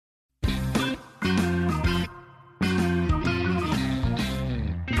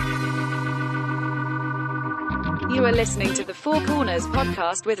You are listening to the Four Corners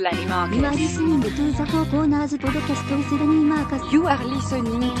podcast with Lenny Marcus. You are listening to the Four Corners podcast with Lenny Marcus. You are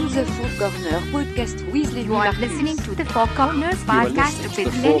listening to the Four Corners podcast with Lenny Marcus. You are listening to the Four Corners podcast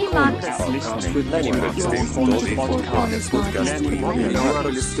with Lenny Marcus. You are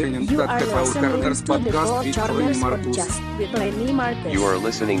listening to the Four Corners podcast with Lenny Marcus. You are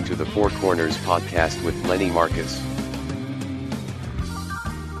listening to the Four Corners podcast with Lenny Marcus.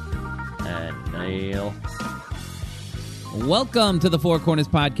 Neil. Welcome to the Four Corners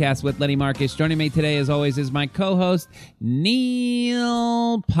podcast with Lenny Marcus. Joining me today, as always, is my co-host,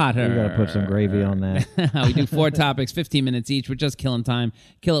 Neil Potter. You gotta put some gravy on that. We do 4 topics, 15 minutes each. We're just killing time.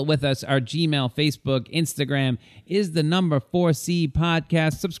 Kill it with us. Our Gmail, Facebook, Instagram is the number 4C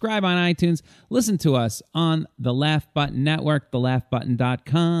podcast. Subscribe on iTunes. Listen to us on the Laugh Button Network,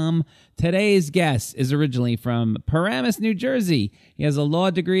 thelaughbutton.com. Today's guest is originally from Paramus, New Jersey. He has a law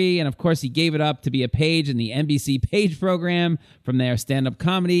degree, and of course, he gave it up to be a page in the NBC Page program. From there, stand-up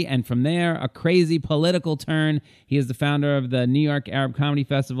comedy, and from there, a crazy political turn. He is the founder of the New York Arab Comedy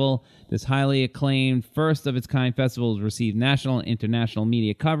Festival. This highly acclaimed, first-of-its-kind festival has received national and international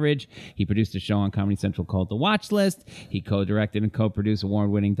media coverage. He produced a show on Comedy Central called The Watch List. He co-directed and co-produced an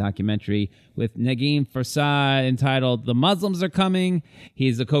award-winning documentary with Naguim Farsad entitled The Muslims Are Coming.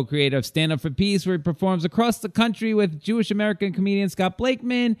 He's the co-creator of Stand Up for Peace, where he performs across the country with Jewish-American comedian Scott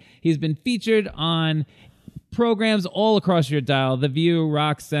Blakeman. He's been featured on programs all across your dial: The View,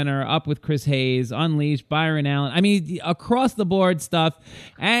 Rock Center, Up with Chris Hayes, Unleashed, Byron Allen. I mean, across the board stuff.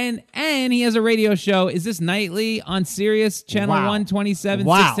 And he has a radio show. Is this nightly on Sirius Channel 127,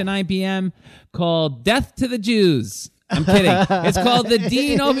 6 to 9 p.m. called Death to the Jews. I'm kidding. It's called the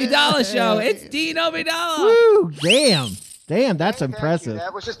Dean Obeidallah Show. It's Dean Obeidallah. Woo! Damn, that's impressive.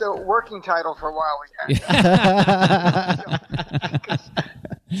 That was just a working title for a while.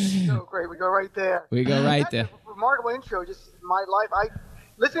 So great. We go right there. That's a remarkable intro. Just my life.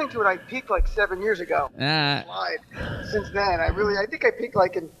 Listening to it, I peaked like 7 years ago. Since then, I think I peaked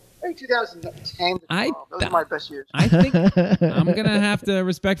like in 2010. Those are my best years. I think I'm going to have to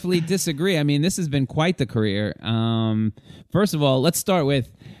respectfully disagree. I mean, this has been quite the career. First of all, let's start with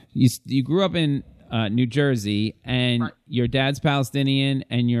you grew up in New Jersey, and right. Your dad's Palestinian,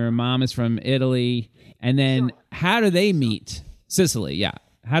 and your mom is from Italy. And then how do they meet? Sicily, yeah.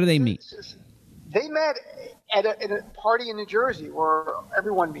 How do they meet? They met at a party in New Jersey where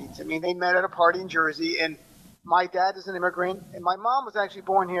everyone meets. I mean, they met at a party in Jersey, and my dad is an immigrant, and my mom was actually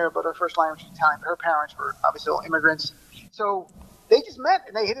born here, but her first language was Italian. Her parents were obviously immigrants. So they just met,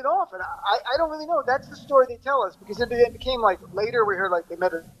 and they hit it off. And I don't really know. That's the story they tell us, because it became like later we heard like they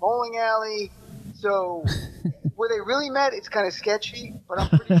met at a bowling alley. So where they really met, it's kind of sketchy, but I'm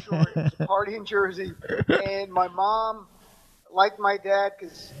pretty sure it was a party in Jersey. And my mom liked my dad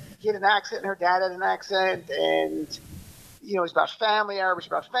because he had an accent and her dad had an accent, and it was about family, Arabic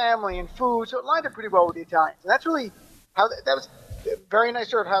about family and food, so it lined up pretty well with the Italians. And that's really how that was a very nice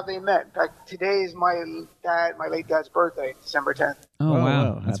story of how they met. In fact, today is my late dad's birthday, December 10th. Oh,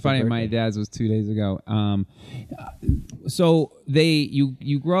 wow. That's funny. Birthday. My dad's was 2 days ago. So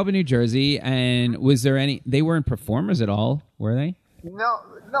you grew up in New Jersey, and was there they weren't performers at all, were they? No,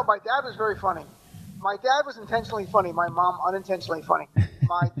 my dad was very funny. My dad was intentionally funny. My mom, unintentionally funny.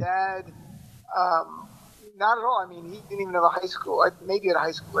 My dad, not at all. I mean, he didn't even have a high school, maybe had a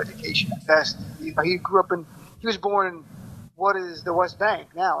high school education at best. He was born in what is the West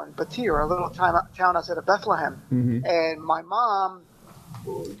Bank now, in Batir, a little town outside of Bethlehem. Mm-hmm. And my mom,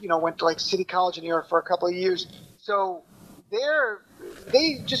 went to like City College in New York for a couple of years. So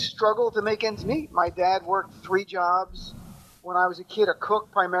they just struggled to make ends meet. My dad worked 3 jobs when I was a kid, a cook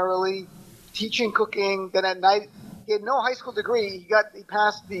primarily, teaching cooking. Then at night, he had no high school degree. He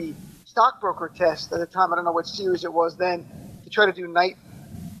passed the stockbroker test at the time. I don't know what series it was then, to try to do night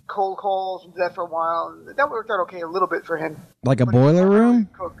cold calls and did that for a while. And that worked out okay a little bit for him. Like a boiler room?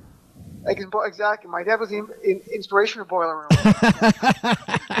 Cook. Exactly. My dad was the inspiration of Boiler Room.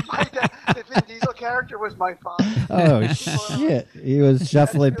 My dad, the Vin Diesel character was my father. Oh, shit. He was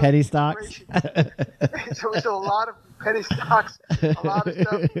shuffling penny stocks. So it was a lot of penny stocks, a lot of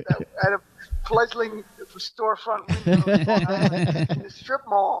stuff that had a fledgling storefront window in the strip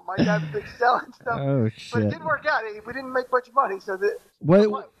mall. My dad was selling stuff. Oh, shit. But it didn't work out. We didn't make much money. So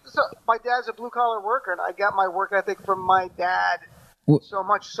my dad's a blue-collar worker, and I got my work ethic from my dad. So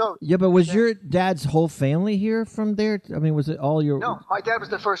much so. Yeah, but was your dad's whole family here from there? I mean, was it all your... No, my dad was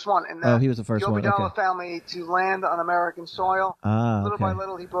the first one. He was the first one. The Obeidallah family to land on American soil. Little by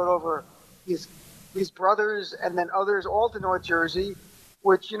little, he brought over his brothers and then others all to North Jersey,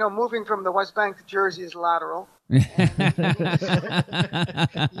 which, moving from the West Bank to Jersey is lateral. And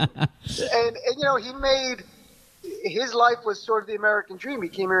he made... his life was sort of the American dream. He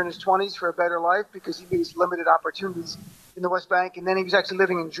came here in his 20s for a better life because he faced limited opportunities in the West Bank. And then he was actually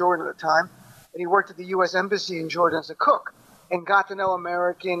living in Jordan at the time. And he worked at the U.S. Embassy in Jordan as a cook and got to know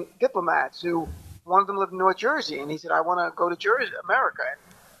American diplomats who, one of them lived in North Jersey. And he said, I want to go to Jersey, America. And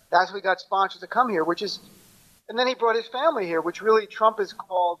that's how he got sponsored to come here, and then he brought his family here, which really Trump has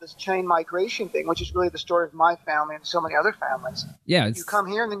called this chain migration thing, which is really the story of my family and so many other families. Yeah. You come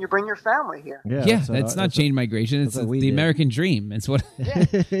here and then you bring your family here. Yeah, that's not chain migration. It's the American dream. It's what.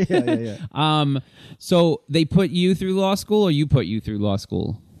 Yeah. So they put you through law school, or you put you through law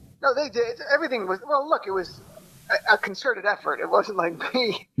school? No, they did. Everything was, well, look, it was a concerted effort. It wasn't like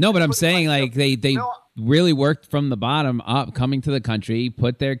me. No, but I'm saying like they really worked from the bottom up, coming to the country,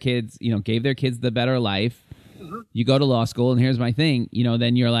 put their kids, gave their kids the better life. Mm-hmm. You go to law school, and here's my thing,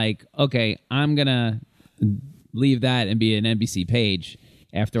 then you're like, okay, I'm going to leave that and be an NBC page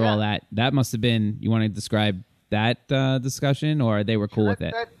after all that. That must have been, you want to describe that discussion, or they were cool with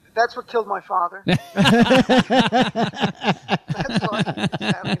it? That's what killed my father. That's why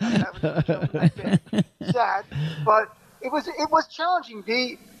sad, but it was challenging.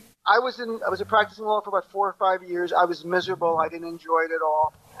 I was a practicing law for about 4 or 5 years. I was miserable. I didn't enjoy it at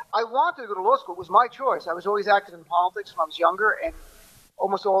all. I wanted to go to law school. It was my choice. I was always active in politics when I was younger, and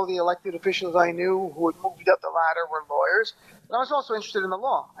almost all the elected officials I knew who had moved up the ladder were lawyers. And I was also interested in the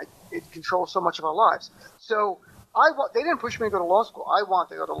law. It controls so much of our lives. So they didn't push me to go to law school. I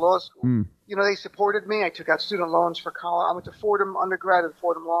wanted to go to law school. They supported me. I took out student loans for college. I went to Fordham undergrad at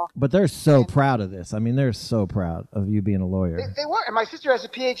Fordham Law. But they're so proud of this. I mean, they're so proud of you being a lawyer. They were. And my sister has a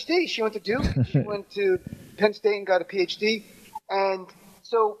PhD. She went to Duke. She went to Penn State and got a PhD. And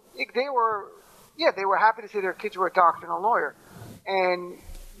so they were happy to say their kids were a doctor and a lawyer. And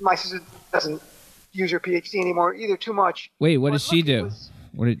my sister doesn't use her PhD anymore either, too much. Wait, what does she do?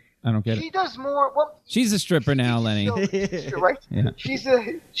 I don't get it. She does more. Well, she's a stripper now, Lenny. Yoga, right? Yeah.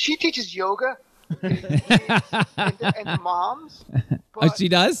 She teaches yoga and the moms. Oh, she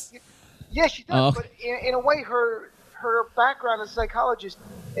does? Yeah, she does. Oh. But in a way, her background as a psychologist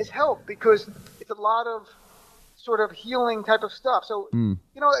has helped because it's a lot of sort of healing type of stuff. So,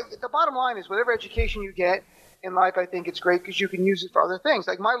 the bottom line is whatever education you get in life, I think it's great because you can use it for other things.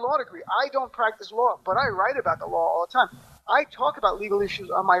 Like my law degree, I don't practice law, but I write about the law all the time. I talk about legal issues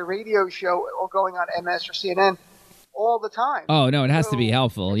on my radio show or going on MS or CNN all the time. Oh, no, it has to be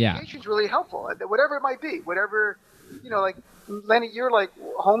helpful, yeah. Education's really helpful, whatever it might be, whatever, like, Lenny, you're like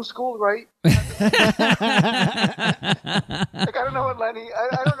homeschooled, right? Like, I don't know what Lenny,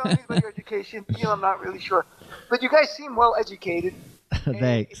 I don't know anything about your education. I'm not really sure. But you guys seem well educated.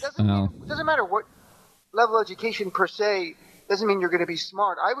 Thanks. It doesn't matter what level of education per se, doesn't mean you're going to be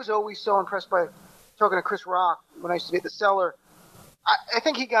smart. I was always so impressed by talking to Chris Rock when I used to be at the Cellar. I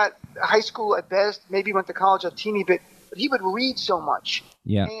think he got high school at best, maybe went to college a teeny bit, but he would read so much.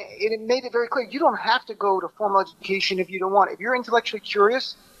 Yeah. And it made it very clear. You don't have to go to formal education if you don't want it. If you're intellectually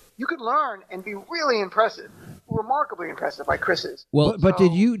curious, you could learn and be really impressive, remarkably impressive like Chris is. Well, but do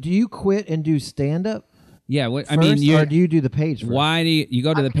you quit and do stand-up? Yeah, or do you do the page first? Why do you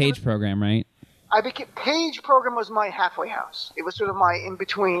go to the page program, right? Page program was my halfway house. It was sort of my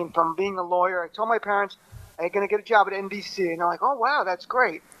in-between from being a lawyer. I told my parents I'm going to get a job at NBC, and they're like, oh, wow, that's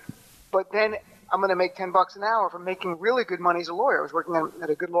great. But then I'm going to make $10 an hour from making really good money as a lawyer. I was working at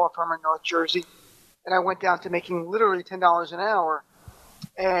a good law firm in North Jersey, and I went down to making literally $10 an hour,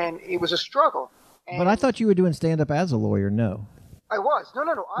 and it was a struggle. But I thought you were doing stand-up as a lawyer. No. I was. No.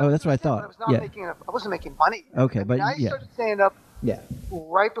 That's what I thought. I was not I wasn't making money. Okay, I started stand-up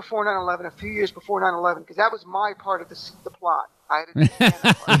right before 9/11, a few years before 9/11, because that was my part of the plot. I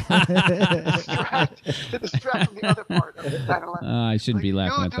had to distract from the other part of 9/11. I shouldn't be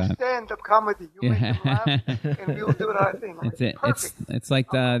laughing at that. You do stand-up comedy. You make them laugh, and we'll do our thing. That's it. It's like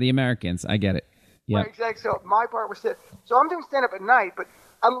the Americans. I get it. Yeah. Right, exactly. So my part was so I'm doing stand-up at night, but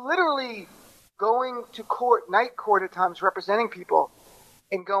I'm literally going to night court at times, representing people,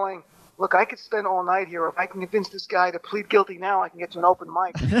 and going, look, I could spend all night here. If I can convince this guy to plead guilty now, I can get to an open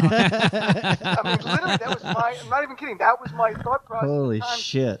mic. I mean, literally, I'm not even kidding. That was my thought process. Holy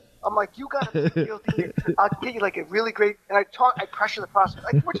shit. I'm like, you got to plead guilty. I'll get you like a really great, and I pressure the process.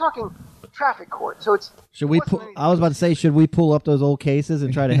 Like, we're talking traffic court. So it's. I was about to say, should we pull up those old cases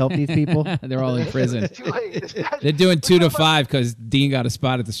and try to help these people? They're all in prison. It's too late. They're doing 2 to 5 because Dean got a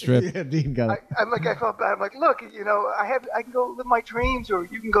spot at the Strip. Yeah, Dean got it. I felt bad. I'm like, look, I can go live my dreams, or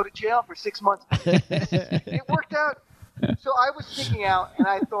you can go to jail for 6 months. It worked out. So I was sticking out, and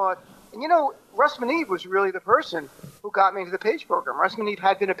I thought, and Russ Maneve was really the person who got me into the page program. Russ Maneve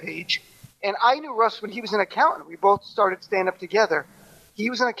had been a page, and I knew Russ when he was an accountant. We both started stand-up together. He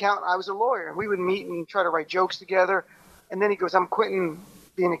was an accountant, I was a lawyer, and we would meet and try to write jokes together. And then he goes, I'm quitting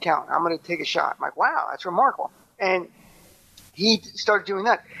being an accountant. I'm going to take a shot. I'm like, wow, that's remarkable. And he started doing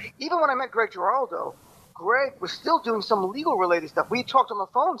that. Even when I met Greg Giraldo, Greg was still doing some legal-related stuff. We talked on the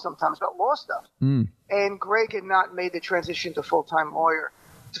phone sometimes about law stuff. And Greg had not made the transition to full-time lawyer,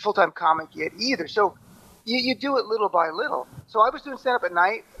 to full-time comic yet either. So you do it little by little. So I was doing stand-up at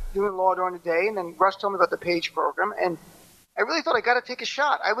night, doing law during the day, and then Russ told me about the Page program, and I really thought I got to take a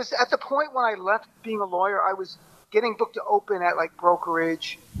shot. I was at the point when I left being a lawyer, I was getting booked to open at like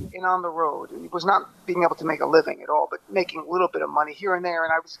brokerage and on the road. It was not being able to make a living at all, but making a little bit of money here and there.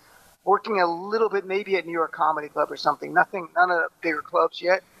 And I was working a little bit, maybe at New York Comedy Club or something. None of the bigger clubs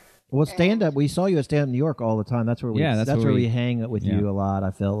yet. Well, stand-up, we saw you at stand-up New York all the time. That's where we hang with you a lot,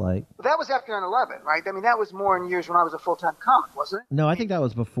 I felt like. But that was after 9/11, right? I mean, that was more in years when I was a full-time comic, wasn't it? No, I think that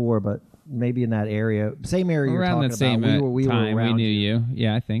was before, but maybe in that area. Same area you're talking around the same about. We time were we knew you. you.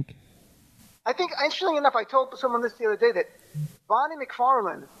 Yeah, I think, interestingly enough, I told someone this the other day that Bonnie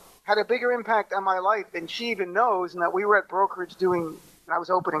McFarlane had a bigger impact on my life than she even knows, and that we were at brokerage when I was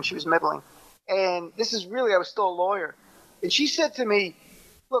opening, she was middling. And this is really, I was still a lawyer. And she said to me,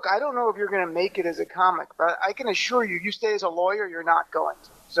 look, I don't know if you're going to make it as a comic, but I can assure you, you stay as a lawyer, you're not going to.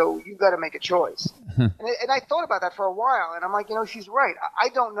 So you've got to make a choice. And I thought about that for a while, and I'm like, she's right. I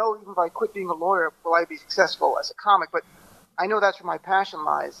don't know even if I quit being a lawyer, will I be successful as a comic, but I know that's where my passion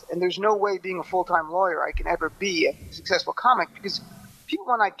lies. And there's no way being a full-time lawyer I can ever be a successful comic, because people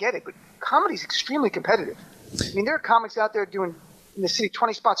might not get it, but comedy is extremely competitive. I mean, there are comics out there doing in the city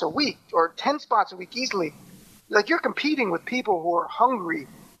 20 spots a week or 10 spots a week easily. Like, you're competing with people who are hungry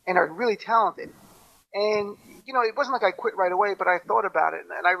and are really talented. And, it wasn't like I quit right away, but I thought about it,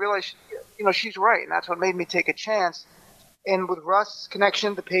 and I realized, she's right, and that's what made me take a chance. And with Russ'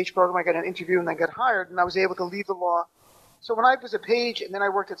 connection, the Page program, I got an interview and then got hired, and I was able to leave the law. So when I was a Page, and then I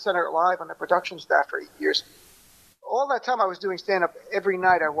worked at Saturday Night Live on the production staff for 8 years, all that time I was doing stand-up every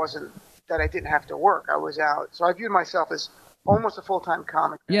night. I didn't have to work. I was out. So I viewed myself as almost a full-time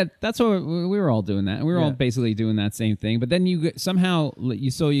comic. Yeah, that's what we were all doing that. We were all basically doing that same thing. But then you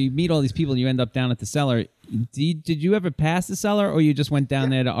meet all these people and you end up down at the Cellar. Did you ever pass the Cellar, or you just went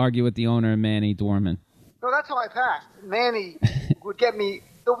down there to argue with the owner, Manny Dorman? No, that's how I passed. Manny would get me.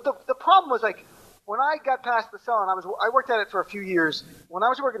 The problem was, like, when I got past the Cellar, and I worked at it for a few years. When I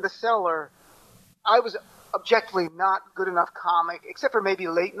was working the Cellar, I was objectively not good enough comic, except for maybe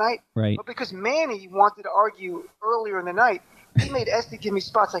late night. Right. But because Manny wanted to argue earlier in the night, he made Esty give me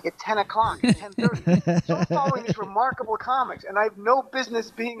spots like at 10 o'clock, at 10:30. So I'm following these remarkable comics, and I have no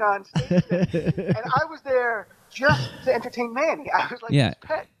business being on stage there. And I was there just to entertain Manny. I was like his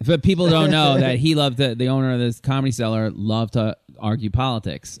pet. But people don't know that he loved the owner of this Comedy Cellar loved to argue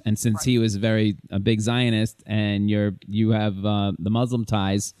politics, and since he was a big Zionist, and you have the Muslim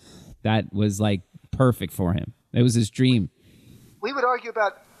ties, that was like perfect for him. It was his dream. We would argue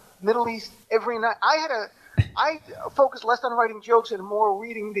about Middle East every night. I focused less on writing jokes and more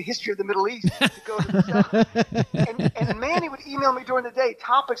reading the history of the Middle East to go to the Cellar. And Manny would email me during the day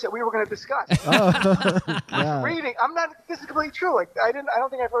topics that we were going to discuss. Reading. This is completely true. Like, I don't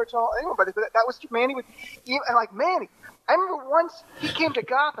think I've ever told anyone about it, but that was true. Manny would, and like Manny, I remember once he came to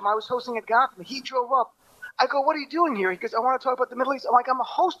Gotham. I was hosting at Gotham. He drove up. I go, what are you doing here? He goes, I want to talk about the Middle East. I'm like, I'm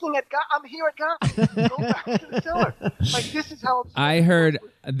here at Gotham. Go back to the Cellar. Like, this is how I heard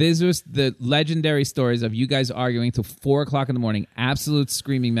this was the legendary stories of you guys arguing till 4 o'clock in the morning, absolute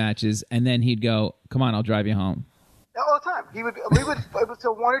screaming matches, and then he'd go, come on, I'll drive you home. All the time. We would it was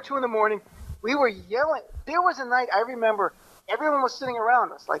till 1 or 2 in the morning. We were yelling. There was a night I remember everyone was sitting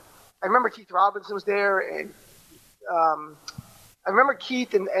around us. Like, I remember Keith Robinson was there, and I remember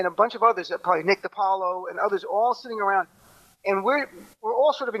Keith and a bunch of others, probably Nick DiPaolo and others, all sitting around, and we're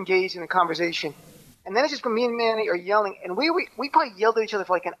all sort of engaged in a conversation. And then it's just when me and Manny are yelling, and we probably yelled at each other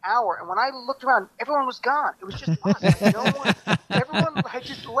for like an hour. And when I looked around, everyone was gone. It was just us. Like, everyone had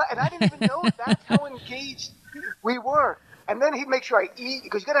just left, and I didn't even know that's how engaged we were. And then he'd make sure I eat,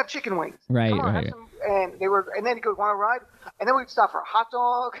 because you got to have chicken wings. Right, Come on, right. have some, and then he'd go, want to ride? And then we'd stop for a hot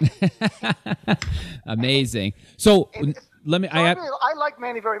dog. Amazing. So I like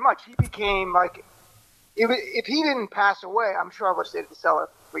Manny very much. He became like, if he didn't pass away, I'm sure I would have stayed at the Cellar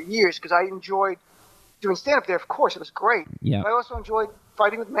for years, because I enjoyed doing stand-up there. Of course, it was great. Yeah. But I also enjoyed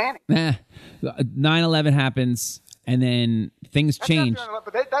fighting with Manny. 9/11 happens, and then things change.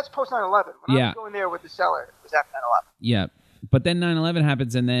 But that's post 9/11. When I was going there with the Cellar, it was after 9/11. Yeah. But then 9/11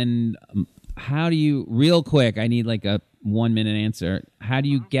 happens, and then how do you, real quick, I need like a 1-minute answer. How do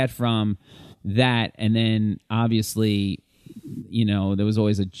you get from that, and then obviously there was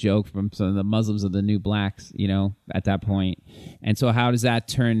always a joke from some of the Muslims of the new blacks, at that point. And so how does that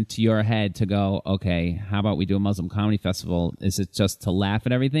turn to your head to go, okay, how about we do a Muslim comedy festival? Is it just to laugh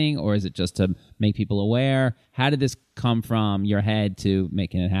at everything, or is it just to make people aware? How did this come from your head to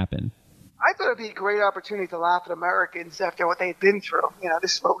making it happen? I thought it'd be a great opportunity to laugh at Americans after what they had been through.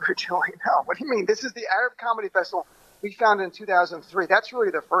 This is what we're doing now. What do you mean? This is the Arab Comedy Festival we founded in 2003. That's really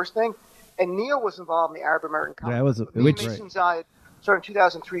the first thing. And Neil was involved in the Arab American Comedy. Yeah, Mason's started in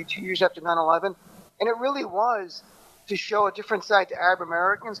 2003, 2 years after 9/11. And it really was to show a different side to Arab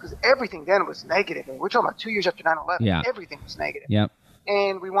Americans, because everything then was negative. And we're talking about 2 years after 9/11. Yeah. Everything was negative. Yep.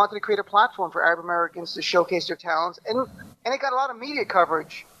 And we wanted to create a platform for Arab Americans to showcase their talents. And it got a lot of media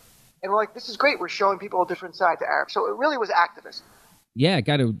coverage. And we're like, this is great. We're showing people a different side to Arabs. So it really was activist. Yeah, it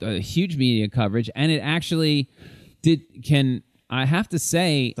got a huge media coverage. And it actually I have to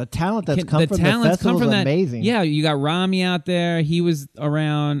say, the talent that's come from the festival is amazing. Yeah, you got Rami out there. He was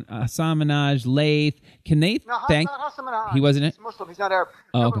around. Hassan Minhaj, Laith. Can they thank? Not Hassan Minhaj. He wasn't it? He's Muslim. He's not Arab.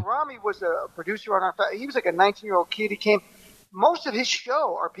 Oh, no, okay. But Rami was a producer on our festival. He was like a 19-year-old kid. He came. Most of his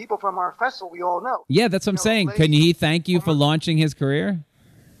show are people from our festival we all know. Yeah, that's what I'm saying. Can he thank you for launching his career?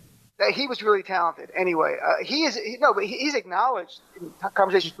 He was really talented. Anyway, he's acknowledged in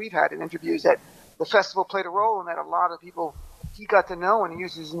conversations we've had in interviews that the festival played a role in that. A lot of people he got to know and he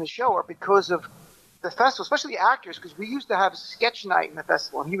uses in the show are because of the festival, especially actors, because we used to have sketch night in the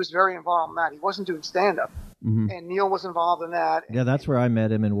festival, and he was very involved in that. He wasn't doing stand-up, and Neil was involved in that. Yeah, that's where I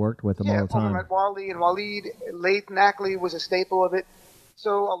met him and worked with him all the time. Yeah, I met Wally and Waleed. Laith Nackley was a staple of it.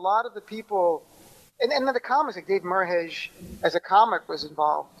 So a lot of the people, and then the comics, like Dave Merhej, as a comic, was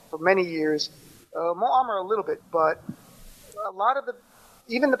involved for many years. Muammar a little bit, but a lot of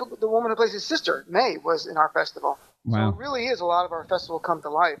even the woman who plays his sister, May, was in our festival. Wow. So it really is a lot of our festival come to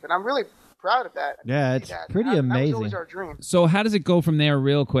life, and I'm really proud of that. Yeah, it's pretty amazing. That was always our dream. So how does it go from there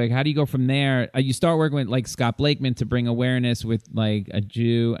real quick? How do you go from there? You start working with like Scott Blakeman to bring awareness with like a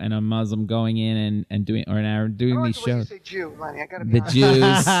Jew and a Muslim going in and doing or an Arab doing these shows. I say Jew, Lenny. I gotta be the honest.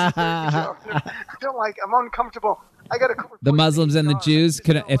 Jews. I don't like. I'm uncomfortable. I gotta. The Muslims and the Jews.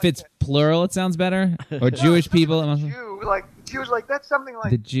 If it's plural, it sounds better. Or Jewish people. Jew, like Jews, like that's something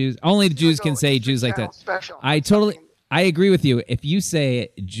like the Jews. Only the Jews can say Jews like that. Special. I agree with you. If you say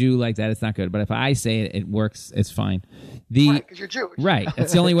Jew like that, it's not good. But if I say it, it works. It's fine. Right, because you're Jewish. Right.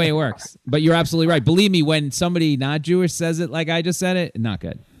 That's the only way it works. But you're absolutely right. Believe me, when somebody not Jewish says it like I just said it, not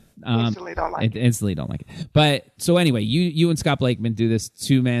good. Instantly don't like it. Instantly don't like it. But so anyway, you and Scott Blakeman do this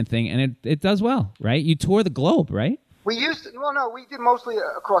 2-man thing, and it does well, right? You tour the globe, right? We used to. Well, no, we did mostly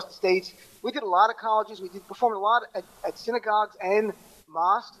across the states. We did a lot of colleges. We performed a lot at synagogues and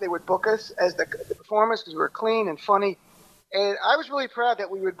mosques. They would book us as the performers because we were clean and funny. And I was really proud that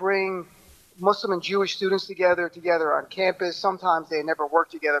we would bring Muslim and Jewish students together on campus. Sometimes they had never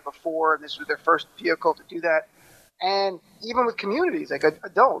worked together before, and this was their first vehicle to do that. And even with communities, like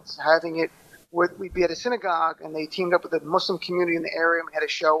adults, having it, we'd be at a synagogue, and they teamed up with the Muslim community in the area, and we had a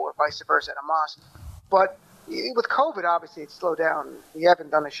show, or vice versa, at a mosque. But with COVID, obviously, it slowed down. We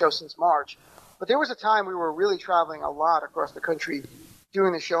haven't done a show since March. But there was a time we were really traveling a lot across the country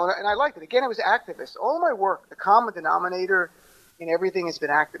doing the show, and I liked it. Again, it was activist. All my work, the common denominator in everything has been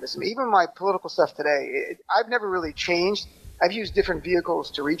activism. Even my political stuff today, I've never really changed. I've used different vehicles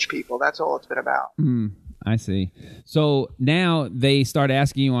to reach people. That's all it's been about. I see. So now they start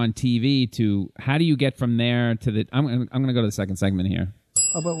asking you on TV how do you get from there to the? I'm going to go to the second segment here.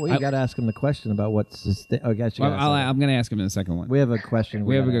 Oh, but you got to ask him the question about what's. I'm going to ask him in the second one. We have a question.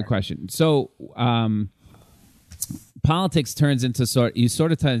 We have a good question. So. Politics turns into you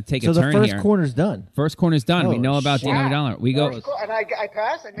sort of take a turn here. So the first corner's done. First corner's done. We know about Dino Obeidallah. We go. And I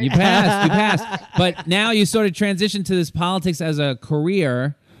passed. You passed. But now you sort of transition to this politics as a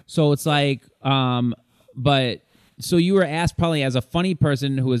career. So it's like, so you were asked probably as a funny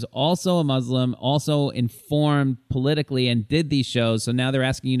person who is also a Muslim, also informed politically, and did these shows. So now they're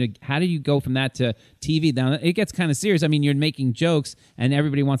asking you how do you go from that to TV? Now it gets kind of serious. I mean, you're making jokes, and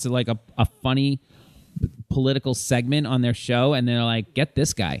everybody wants to like a funny political segment on their show, and they're like, get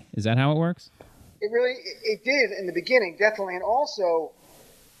this guy. Is that how it works? It did in the beginning, definitely. And also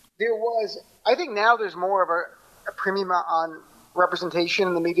I think now there's more of a premium on representation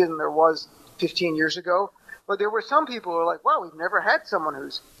in the media than there was 15 years ago. But there were some people who were like, wow, we've never had someone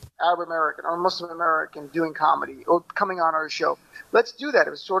who's Arab American or Muslim American doing comedy or coming on our show. Let's do that.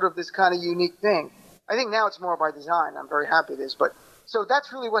 It was sort of this kind of unique thing. I think now it's more by design. I'm very happy with this. But so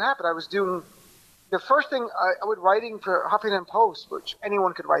that's really what happened. I was doing the first thing I was writing for Huffington Post, which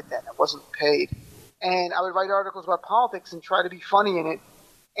anyone could write then. It wasn't paid. And I would write articles about politics and try to be funny in it.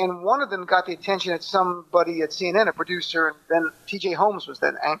 And one of them got the attention of somebody at CNN, a producer, and then T.J. Holmes was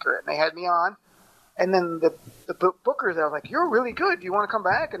then anchor it, and they had me on. And then the bookers, I was like, "You're really good. Do you want to come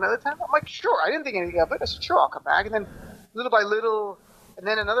back another time?" I'm like, "Sure." I didn't think anything of it. I said, "Sure, I'll come back." And then little by little, and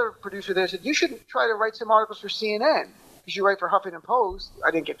then another producer there said, "You should try to write some articles for CNN because you write for Huffington Post."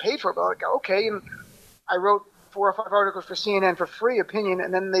 I didn't get paid for it, but I was like, "Okay." And I wrote 4 or 5 articles for CNN for free opinion,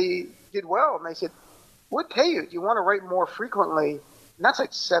 and then they did well. And they said, "We'll pay you. Do you want to write more frequently?" And that's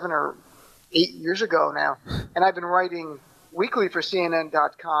like 7 or 8 years ago now. And I've been writing weekly for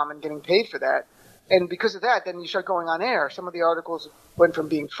CNN.com and getting paid for that. And because of that, then you start going on air. Some of the articles went from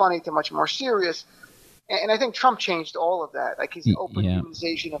being funny to much more serious. And I think Trump changed all of that. Like his open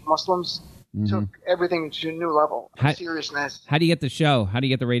humanization of Muslims took everything to a new level of seriousness. How do you get the show? How do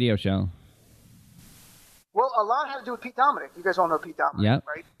you get the radio show? Well, a lot had to do with Pete Dominic. You guys all know Pete Dominic,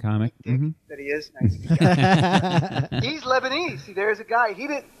 right? Comic. Dick that he is. Nice. He's Lebanese. See, there's a guy.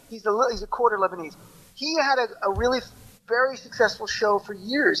 He's a quarter Lebanese. He had a really very successful show for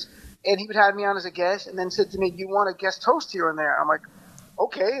years, and he would have me on as a guest, and then said to me, "You want a guest host here and there?" I'm like,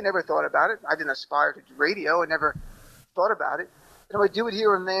 "Okay." I never thought about it. I didn't aspire to do radio. I never thought about it. And I would do it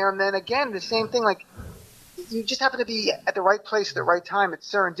here and there, and then again, the same thing. Like, you just happen to be at the right place at the right time.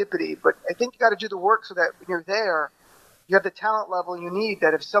 It's serendipity. But I think you got to do the work so that when you're there, you have the talent level you need,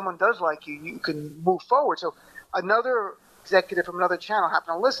 that if someone does like you, you can move forward. So another executive from another channel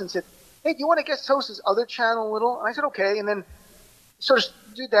happened to listen and said, "Hey, do you want to guest host this other channel a little?" And I said, "Okay." And then sort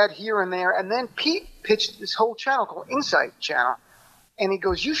of do that here and there. And then Pete pitched this whole channel called Insight Channel. And he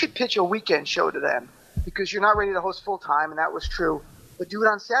goes, "You should pitch a weekend show to them because you're not ready to host full time." And that was true. But do it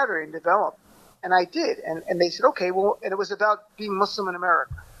on Saturday and develop. And I did. And they said, "Okay, well," and it was about being Muslim in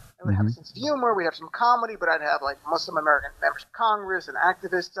America. And we'd have a sense of humor, we'd have some comedy, but I'd have like Muslim American members of Congress and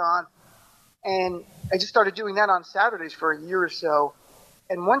activists on. And I just started doing that on Saturdays for a year or so.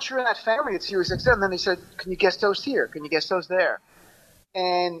 And once you're in that family at Sirius XM, then they said, "Can you guest host here? Can you guest host there?"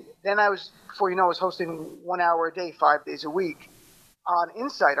 And then before you know, I was hosting 1 hour a day, 5 days a week on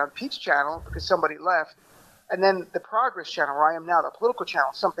Insight on Pete's channel because somebody left. And then the Progress channel, where I am now, the political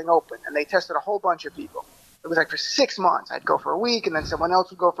channel, something opened, and they tested a whole bunch of people. It was like for 6 months. I'd go for a week, and then someone else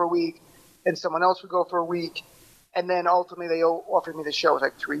would go for a week, and someone else would go for a week. And then ultimately they offered me the show. It was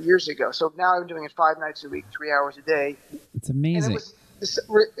like 3 years ago. So now I'm doing it 5 nights a week, 3 hours a day. It's amazing. And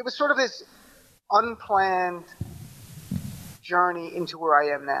it was sort of this unplanned journey into where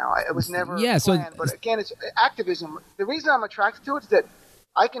I am now. It was never planned, but again, it's activism. The reason I'm attracted to it is that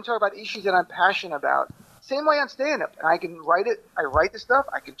I can talk about issues that I'm passionate about. Same way on stand-up. And I can write it. I write the stuff.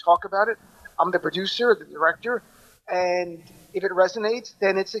 I can talk about it. I'm the producer, the director. And if it resonates,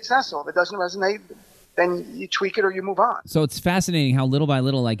 then it's successful. If it doesn't resonate, then you tweak it or you move on. So it's fascinating how little by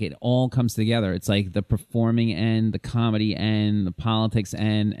little, like, it all comes together. It's like the performing end, the comedy end, the politics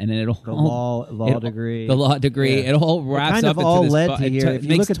end, and then it all... The law degree. The law degree. Yeah. It all wraps kind up of all into this... led to here. If you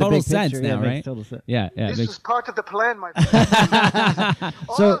makes look at the total big sense picture, now, it right? makes total sense. Yeah. This was part of the plan, my friend.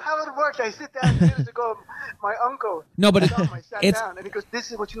 So how it worked, I sit down years ago, my uncle... No, but I sat down, and he goes,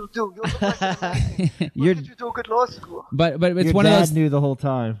 "This is what you'll do. You'll look like amazing. Look at you do a good law school." But it's your one of dad those... knew the whole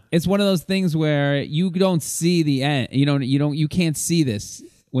time. It's one of those things where you don't see the end. You can't see this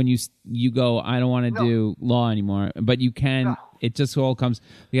when you go, "I don't want to do law anymore," but you can. No. It just all comes.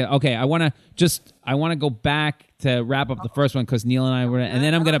 Yeah. Okay. I want to go back to wrap up the first one because Neil and I were, and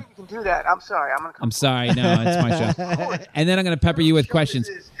then I'm gonna. You can do that. I'm sorry. I'm sorry. No, it's my show. And then I'm gonna pepper you with questions.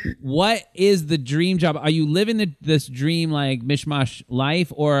 What is the dream job? Are you living this dream like mishmash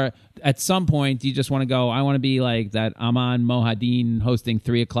life, or at some point do you just want to go, "I want to be like that Aman Mohadeen hosting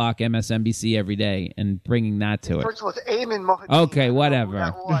 3 o'clock MSNBC every day and bringing that to it"? First of all, it's Ayman Mohadeen. Okay,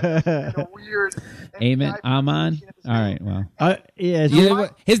 whatever. Weird. Ayman Aman. All right. Well. Yeah,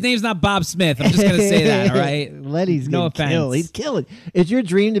 his name's not Bob Smith. I'm just gonna say that. All right. Letty's no offense. Kill. He's killing. Is your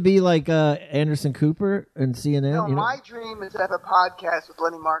dream to be like Anderson Cooper and CNN? No, my dream is to have a podcast with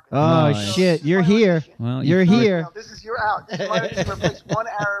Lenny Marcus. Oh shit! You're here. Well, you're here. No, this is your out. This is my to replace one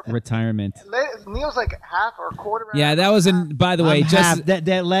Arab. Retirement. Neil's like half or a quarter. Arab. Yeah, that was in. By the way, just that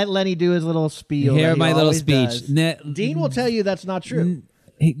let Lenny do his little spiel. Hear my little speech. Dean will tell you that's not true.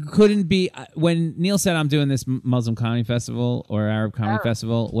 He couldn't be when Neil said, "I'm doing this Muslim Comedy Festival or Arab Comedy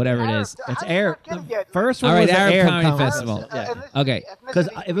Festival, whatever it is." It's Arab. First one all right, was Arab Comedy Comedy Festival. Okay, because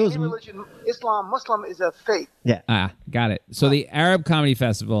if it was religion, Muslim is a faith. Yeah. Got it. So the Arab Comedy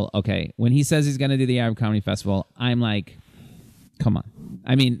Festival. Okay, when he says he's going to do the Arab Comedy Festival, I'm like, come on.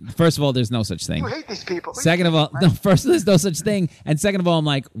 I mean, first of all, there's no such thing. You hate these people. Second of all, no. First, there's no such thing, and second of all, I'm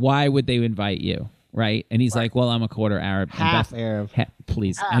like, why would they invite you? Right? And he's like, "Well, I'm a quarter Arab." Half Arab.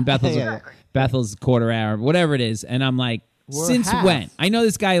 Please. Half. And Exactly. Bethel's quarter Arab, whatever it is. And I'm like, Since when? I know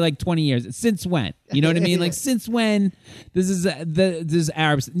this guy like 20 years. Since when? You know what I mean? Like, since when? This is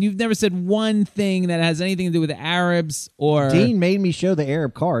Arabs. You've never said one thing that has anything to do with Arabs or... Dean made me show the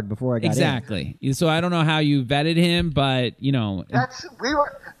Arab card before I got in. Exactly. So I don't know how you vetted him, but,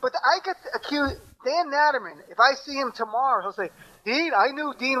 But I get accused... Dan Natterman, if I see him tomorrow, he'll say, Dean, I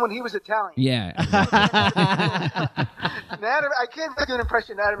knew Dean when he was Italian. Yeah. Natterman, I can't do an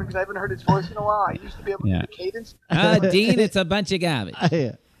impression of Natterman because I haven't heard his voice in a while. I used to be able to do the cadence. Dean, it's a bunch of garbage.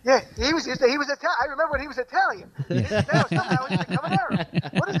 Yeah, he was Italian. I remember when he was Italian. Somehow he's becoming Arab.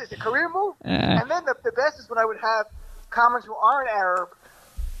 What is this, a career move? And then the best is when I would have comics who aren't Arab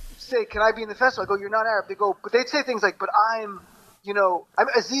say, can I be in the festival? I go, you're not Arab. They go, but they'd say things like, but I'm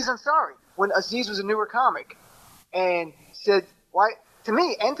Aziz Ansari. When Aziz was a newer comic, and said, "Why to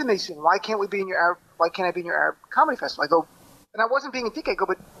me and to Mason? Why can't we be in your Arab? Why can't I be in your Arab comedy festival?" I go, and I wasn't being a dick. I go,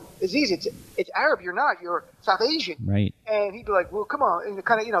 but Aziz, it's Arab. You're not. You're South Asian. Right. And he'd be like, "Well, come on," and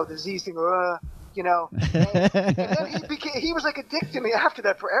kind of the Aziz thing, And then he was like a dick to me after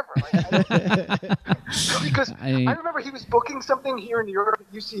that forever. Because I remember he was booking something here in New York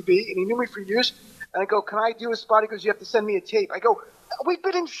at UCB, and he knew me for years. And I go, "Can I do a spot?" He goes, "You have to send me a tape." I go, "We've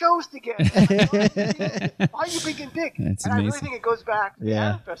been in shows together. Why are you being a dick?" That's and amazing. I really think it goes back to the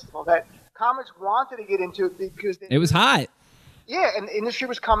Arab Festival that comics wanted to get into it because it was hot. Yeah, and the industry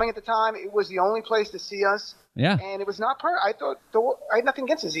was coming at the time. It was the only place to see us. Yeah. And it was not I thought I had nothing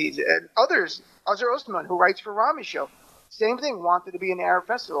against Aziz. And others, Azhar Osterman, who writes for Rami's show, same thing, wanted to be in the Arab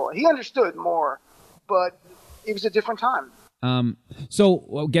Festival. He understood more, but it was a different time.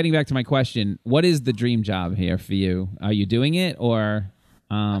 So getting back to my question, what is the dream job here for you? Are you doing it or?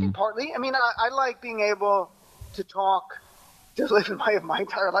 I think partly. I mean, I like being able to talk, to live in my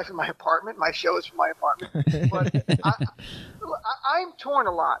entire life in my apartment. My show is from my apartment. But I'm torn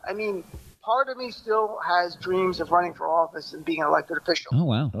a lot. I mean, part of me still has dreams of running for office and being an elected official. Oh,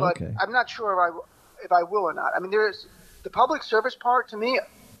 wow. But I'm not sure if I will or not. I mean, there's the public service part to me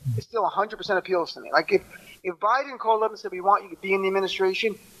is still 100% appeals to me. Like if Biden called up and said, we want you to be in the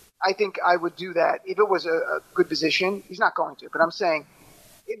administration, I think I would do that if it was a good position. He's not going to, but I'm saying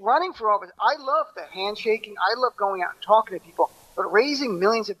running for office, I love the handshaking. I love going out and talking to people, but raising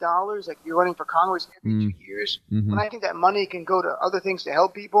millions of dollars, like you're running for Congress every 2 years, when I think that money can go to other things to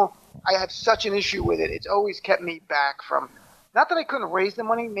help people, I have such an issue with it. It's always kept me back from, not that I couldn't raise the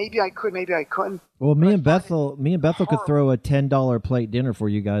money. Maybe I could, maybe I couldn't. Well, me and Bethel could throw a $10 plate dinner for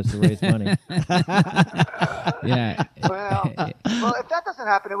you guys to raise money. Yeah. Well, if that doesn't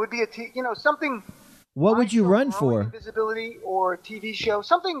happen, it would be something. What would you run for? Visibility or a TV show,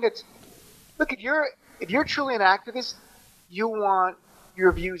 something that's. Look, if you're truly an activist, you want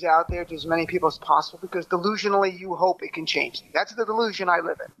your views out there to as many people as possible because delusionally you hope it can change things. That's the delusion I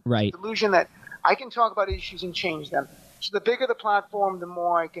live in. Right. The delusion that I can talk about issues and change them. So the bigger the platform, the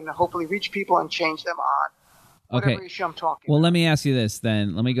more I can hopefully reach people and change them on whatever issue I'm talking about. Well, let me ask you this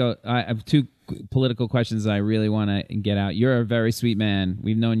then. Let me go. I have two political questions I really want to get out. You're a very sweet man.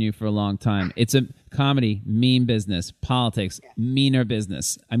 We've known you for a long time. It's a comedy, mean business. Politics, meaner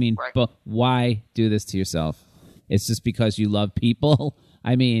business. I mean, but why do this to yourself? It's just because you love people?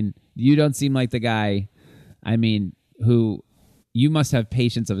 I mean, you don't seem like the guy, who you must have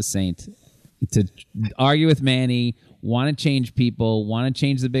patience of a saint to argue with Manny, want to change people, want to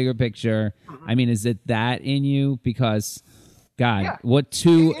change the bigger picture. I mean, is it that in you? Because, God, what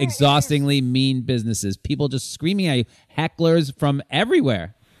two exhaustingly mean businesses. People just screaming at you, hecklers from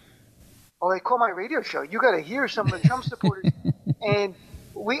everywhere. Well, they call my radio show. You got to hear some of the Trump supporters. And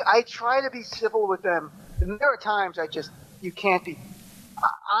I try to be civil with them. And there are times you can't be.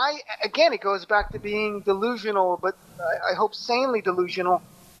 Again, it goes back to being delusional, but I hope sanely delusional,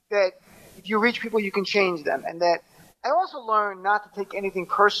 that if you reach people, you can change them. And that I also learned not to take anything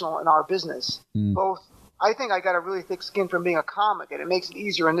personal in our business. Both, I think I got a really thick skin from being a comic, and it makes it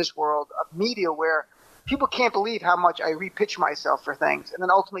easier in this world of media where people can't believe how much I repitch myself for things and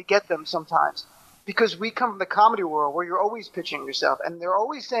then ultimately get them sometimes. Because we come from the comedy world where you're always pitching yourself, and they're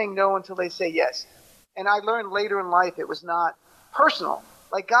always saying no until they say yes. And I learned later in life it was not personal.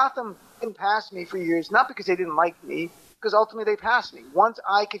 Like Gotham didn't pass me for years, not because they didn't like me, because ultimately they passed me. Once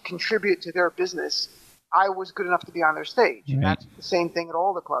I could contribute to their business, I was good enough to be on their stage. Right. And that's the same thing at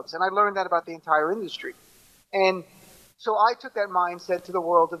all the clubs. And I learned that about the entire industry. And so I took that mindset to the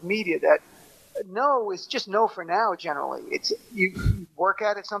world of media that no is just no for now, generally. It's you work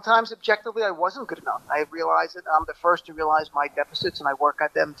at it. Sometimes objectively I wasn't good enough. I realized it. I'm the first to realize my deficits, and I work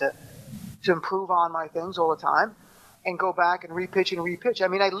at them to improve on my things all the time and go back and repitch and repitch. I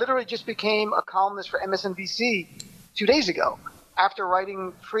mean, I literally just became a columnist for MSNBC 2 days ago after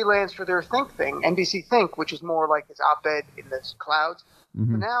writing freelance for their Think thing, NBC Think, which is more like this op-ed in the clouds.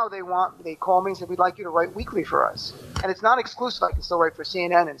 Mm-hmm. But now they call me and say, we'd like you to write weekly for us. And it's not exclusive. I can still write for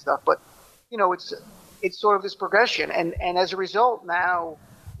CNN and stuff. But, it's sort of this progression. And as a result, now,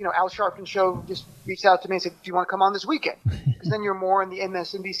 Al Sharpton's show just reached out to me and said, do you want to come on this weekend? Because then you're more in the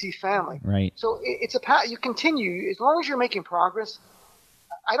MSNBC family. Right. So it's you continue. As long as you're making progress,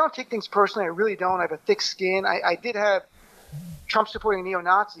 I don't take things personally. I really don't. I have a thick skin. I did have Trump supporting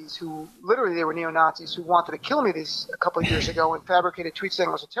neo-Nazis who literally they were neo-Nazis who wanted to kill me a couple of years ago and fabricated tweets saying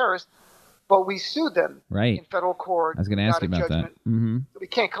I was a terrorist. But we sued them in federal court. I was going to ask you about that. Mm-hmm. We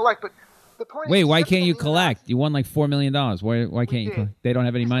can't collect, but the point Wait, is, why can't you collect? You won like $4 million. Why can't you collect? They don't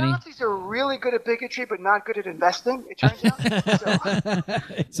have any money? Nazis are really good at bigotry, but not good at investing, it turns out.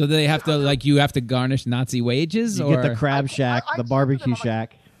 So they have to, you have to garnish Nazi wages? You get the crab shack, the barbecue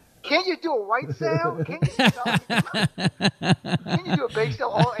shack. Can't you do a white sale? Can't you do a bake sale,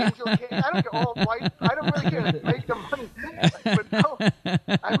 all angel cake? I don't care, all white. I don't really care to make the money. But no,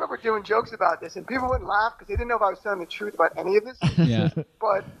 I remember doing jokes about this, and people wouldn't laugh because they didn't know if I was telling the truth about any of this. Yeah.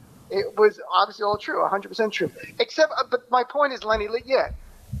 But it was obviously all true, 100% true. Except, but my point is, Lenny,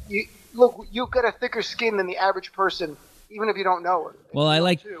 you've got a thicker skin than the average person, even if you don't know it. Well, I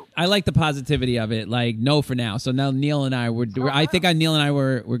like the positivity of it. Like, no for now. So now Neil and I I think Neil and I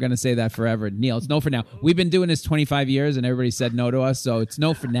were going to say that forever. Neil, it's no for now. We've been doing this 25 years and everybody said no to us. So it's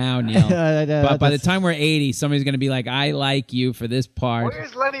no for now, Neil. But by the time we're 80, somebody's going to be like, I like you for this part.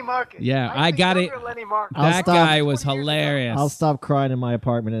 Where's Lenny Marcus? Yeah, I got it. Lenny Marcus. That guy was hilarious. I'll stop crying in my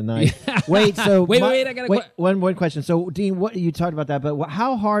apartment at night. Wait, so wait, I got one question. So Dean, what you talked about that, but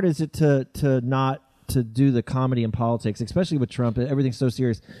how hard is it to not to do the comedy and politics, especially with Trump? Everything's so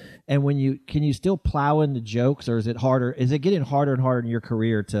serious. And can you still plow in the jokes, or is it harder? Is it getting harder and harder in your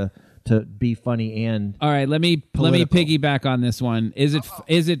career to be funny and all right? Let me piggyback on this one. Is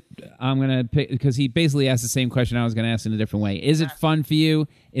it? I'm gonna pick because he basically asked the same question I was gonna ask in a different way. Is it fun for you?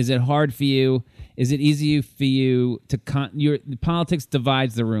 Is it hard for you? Is it easy for you to politics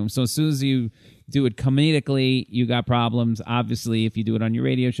divides the room. So as soon as you do it comedically, you got problems. Obviously, if you do it on your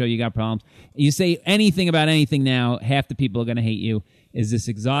radio show, you got problems. You say anything about anything now, half the people are going to hate you. Is this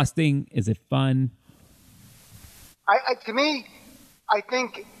exhausting? Is it fun? To me, I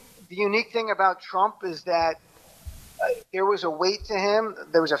think the unique thing about Trump is that there was a weight to him.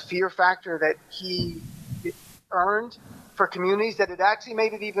 There was a fear factor that he earned for communities that it actually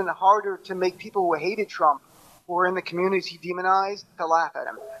made it even harder to make people who hated Trump, who were in the communities he demonized, to laugh at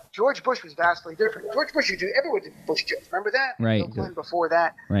him. George Bush was vastly different. George Bush, everyone did Bush jokes. Remember that? Right. Bill Clinton before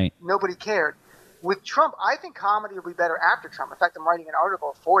that. Right. Nobody cared. With Trump, I think comedy will be better after Trump. In fact, I'm writing an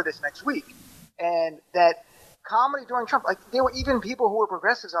article for this next week. And that comedy during Trump, there were even people who were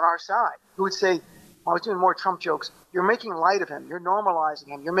progressives on our side who would say, I was doing more Trump jokes. You're making light of him. You're normalizing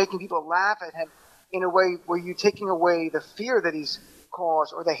him. You're making people laugh at him in a way where you're taking away the fear that he's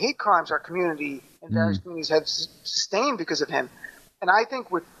caused or the hate crimes our community and various communities have sustained because of him. And I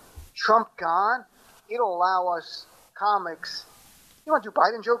think with Trump gone, it'll allow us comics. You want to do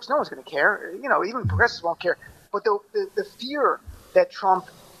Biden jokes? No one's going to care. Even progressives won't care. But the fear that Trump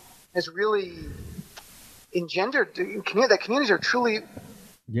has really engendered that communities are truly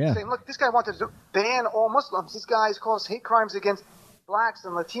saying, look, this guy wanted to ban all Muslims. This guy's caused hate crimes against blacks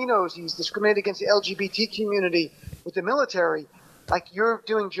and Latinos. He's discriminated against the LGBT community with the military. You're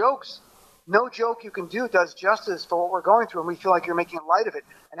doing jokes. No joke you can do does justice for what we're going through, and we feel like you're making light of it.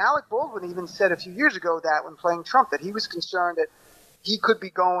 And Alec Baldwin even said a few years ago that when playing Trump, that he was concerned that he could be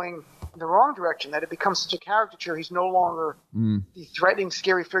going in the wrong direction, that it becomes such a caricature. He's no longer the threatening,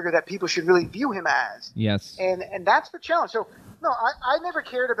 scary figure that people should really view him as. Yes. And that's the challenge. So, no, I never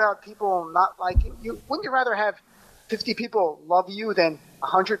cared about people not liking you. Wouldn't you rather have 50 people love you than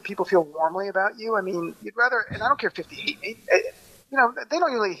 100 people feel warmly about you? I mean, you'd rather, and I don't care if 50 hate me. They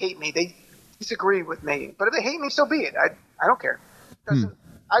don't really hate me. They disagree with me. But if they hate me, so be it. I don't care.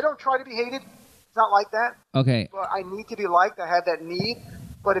 I don't try to be hated. It's not like that. Okay. But I need to be liked. I have that need.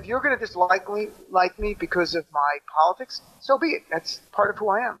 But if you're going to dislike me because of my politics, so be it. That's part of who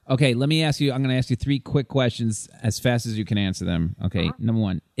I am. Okay, let me ask you. I'm going to ask you 3 quick questions as fast as you can answer them. Okay, Number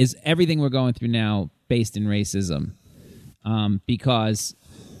 1, is everything we're going through now based in racism? Because...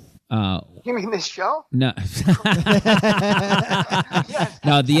 you mean this show? No. Yes.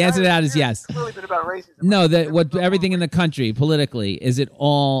 No, the answer to that is yes. It's clearly been about racism. No, everything in the country politically, is it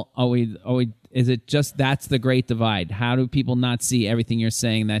all? Is it just that's the great divide? How do people not see everything you're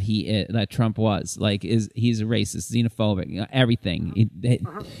saying that Trump was? He's a racist, xenophobic, everything. He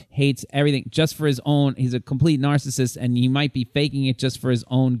hates everything just for his own. He's a complete narcissist, and he might be faking it just for his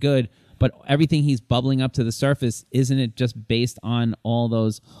own good. But everything he's bubbling up to the surface, isn't it just based on all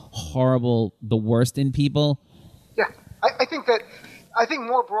those horrible, the worst in people? Yeah, I think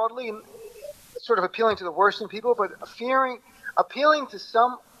more broadly, and sort of appealing to the worst in people, but appealing to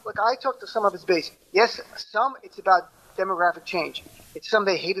some. Like, I talked to some of his base. Yes, some it's about demographic change. It's some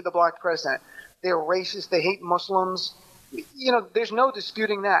they hated the black president. They're racist. They hate Muslims. There's no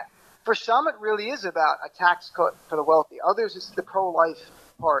disputing that. For some, it really is about a tax cut for the wealthy. Others, it's the pro-life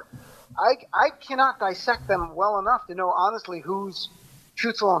part. I cannot dissect them well enough to know honestly who's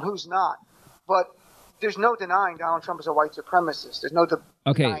truthful and who's not. But there's no denying Donald Trump is a white supremacist. There's no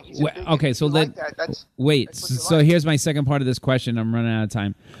denying he's a bigot. Okay. So so here's my second part of this question. I'm running out of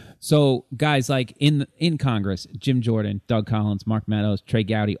time. So guys like in Congress, Jim Jordan, Doug Collins, Mark Meadows, Trey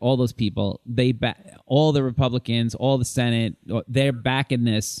Gowdy, all those people, all the Republicans, all the Senate, they're backing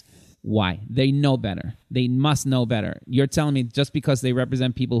this. Why? They know better. They must know better. You're telling me just because they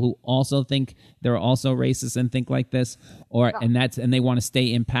represent people who also think they're also racist and think like this, and they want to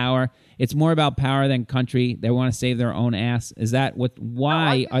stay in power. It's more about power than country. They want to save their own ass. Is that what?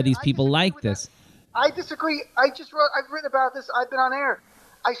 Why are these people like this? I disagree. I've written about this. I've been on air.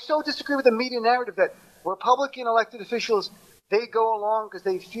 I so disagree with the media narrative that Republican elected officials, they go along because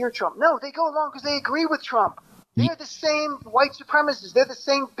they fear Trump. No, they go along because they agree with Trump. They're the same white supremacists. They're the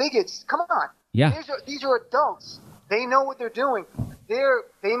same bigots. Come on. Yeah. These are adults. They know what they're doing.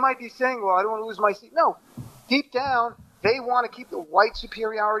 They might be saying, well, I don't want to lose my seat. No. Deep down, they want to keep the white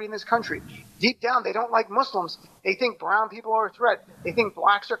superiority in this country. Deep down, they don't like Muslims. They think brown people are a threat. They think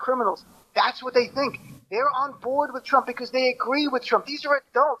blacks are criminals. That's what they think. They're on board with Trump because they agree with Trump. These are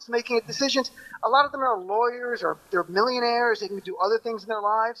adults making decisions. A lot of them are lawyers or they're millionaires. They can do other things in their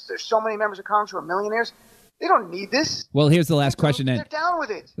lives. There's so many members of Congress who are millionaires. They don't need this. Well, here's the last question. They're down with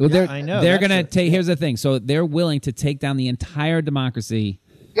it. Well, I know. They're going to take. Here's the thing. So they're willing to take down the entire democracy.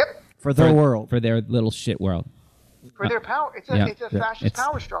 Yep. For their world. For their little shit world. For their power. It's a fascist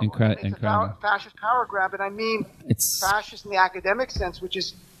power struggle. It's a fascist power grab. And I mean fascist in the academic sense, which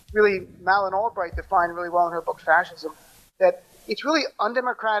is really Madeleine Albright defined really well in her book Fascism, that it's really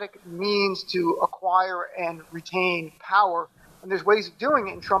undemocratic means to acquire and retain power. And there's ways of doing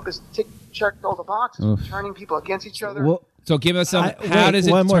it, and Trump has checked all the boxes, turning people against each other. Well, so give us some. How does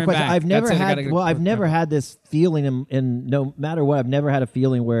it one more turn question? back? I've never had this feeling, and no matter what, I've never had a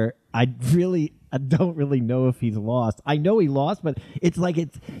feeling where I don't really know if he's lost. I know he lost, but it's like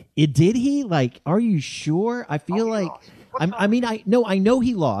did he? Like, are you sure? I feel like. I know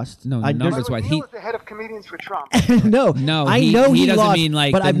he lost. No, numbers wise, he was the head of comedians for Trump. no, I know he doesn't lost, mean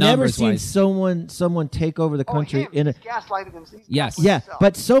like but the I've never seen wise. someone take over the country in a gaslighted him. Yes, yeah,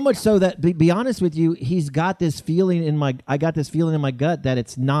 but so much so that be honest with you, he's got this feeling in my. I got this feeling in my gut that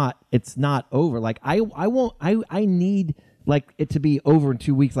it's not over. Like I need. Like it to be over in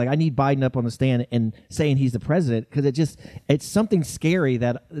 2 weeks. Like I need Biden up on the stand and saying he's the president because it's something scary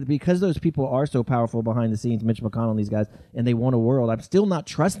that because those people are so powerful behind the scenes, Mitch McConnell and these guys, and they want a world. I'm still not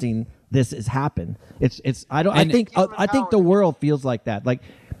trusting this has happened. I think the world feels like that. Like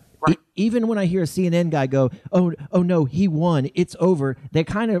even when I hear a CNN guy go, oh no, he won, it's over. They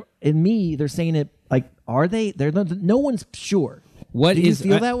kind of they're saying it like, are they? No one's sure. What do you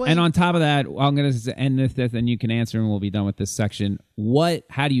feel that way? And on top of that, I'm going to end this, and you can answer, and we'll be done with this section.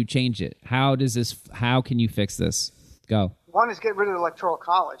 How do you change it? How can you fix this? Go. One is get rid of the Electoral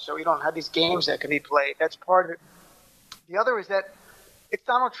College, so we don't have these games that can be played. That's part of it. The other is that it's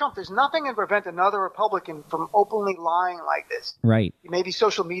Donald Trump. There's nothing to prevent another Republican from openly lying like this. Right. Maybe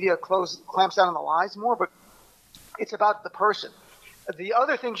social media clamps down on the lies more, but it's about the person. The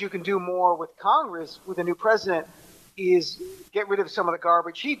other things you can do more with Congress, with a new president, is get rid of some of the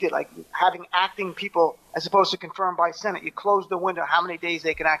garbage he did, like having acting people as opposed to confirmed by Senate. You close the window how many days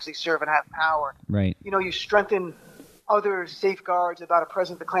they can actually serve and have power. Right. You strengthen other safeguards about a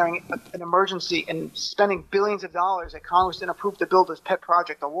president declaring an emergency and spending billions of dollars that Congress didn't approve to build this pet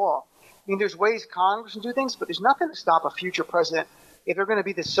project, a wall. I mean, there's ways Congress can do things, but there's nothing to stop a future president if they're going to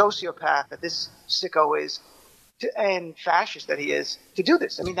be the sociopath that this sicko is and fascist that he is to do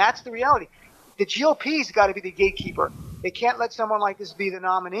this. I mean, that's the reality. The GOP's got to be the gatekeeper. They can't let someone like this be the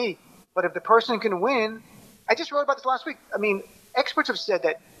nominee. But if the person can win, I just wrote about this last week. I mean, experts have said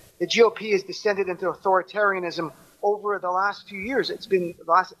that the GOP has descended into authoritarianism over the last few years. It's been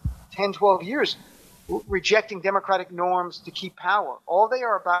the last 10, 12 years rejecting democratic norms to keep power. All they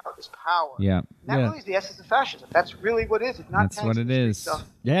are about is power. Yeah. And that really is the essence of fascism. That's really what it is. It's not That's what it is. Stuff.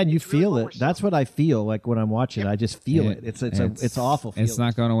 Yeah, and you feel really it. That's what I feel like when I'm watching it. I just feel it. It's awful feeling. It's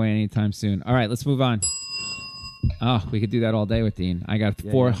not going away anytime soon. All right, let's move on. Oh, we could do that all day with Dean. I got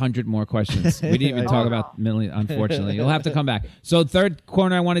 400 more questions. We didn't even talk about million. Unfortunately, you'll have to come back. So, third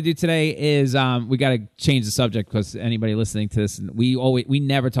corner I want to do today is we got to change the subject because anybody listening to this, we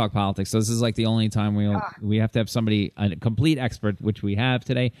never talk politics. So this is like the only time we have to have somebody, a complete expert, which we have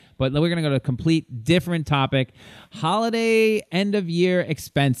today. But we're gonna go to a complete different topic: holiday end of year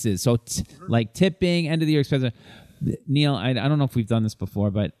expenses. So like tipping, end of the year expenses. Neil, I don't know if we've done this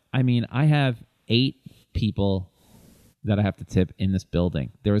before, but I mean, I have 8 people that I have to tip in this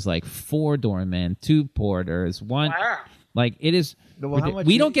building. There was like 4 doormen, 2 porters, 1. Wow. Like it is. Well,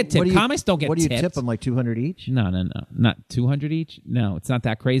 we don't get tipped. Comics don't get tipped. What do you tip them? Like 200 each? No, not 200 each. No, it's not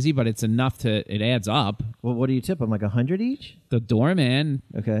that crazy, but it's enough to. It adds up. Well, what do you tip them? Like 100 each? The doorman.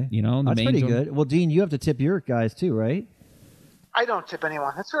 Okay. The that's main pretty doorman. good. Well, Dean, you have to tip your guys too, right? I don't tip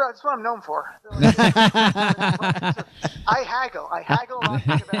anyone. That's what I'm known for. I haggle. I haggle a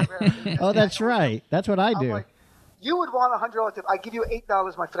lot. Oh, that's right. That's what I I'm do. like, you would want $100 tip. I give you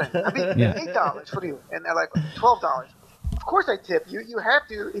 $8, my friend. I mean, $8 for you, and they're like $12. Of course, I tip. You have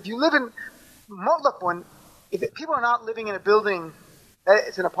to. If you live in, look, if people are not living in a building,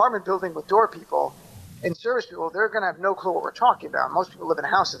 it's an apartment building with door people and service people, they're going to have no clue what we're talking about. Most people live in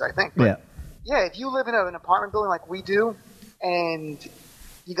houses, I think. But yeah, if you live in an apartment building like we do, and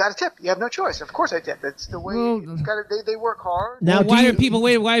you got to tip. You have no choice. Of course I tip. It's the way they work hard. Now, why are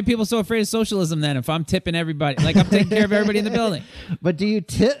people so afraid of socialism then if I'm tipping everybody? Like I'm taking care of everybody in the building. But do you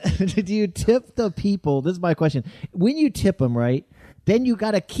tip the people? This is my question. When you tip them, right? Then you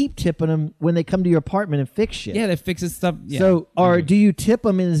got to keep tipping them when they come to your apartment and fix shit. Yeah, they fix stuff. Yeah. So, do you tip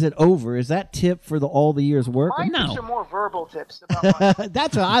them and is it over? Is that tip for all the year's work? My tips are more verbal tips. About my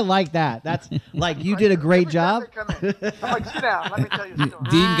That's what I like. That's like you did a great job. I'm like, sit down. Let me tell you a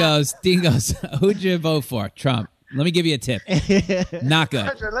story. Dean goes, who'd you vote for? Trump. Let me give you a tip. Not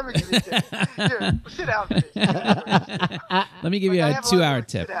good. Let me give you a tip. Here, sit down. Let me give you a 2-hour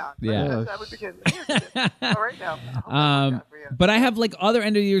tip. Sit down. Yeah. That would begin. Here's the tip. All right now. But I have like other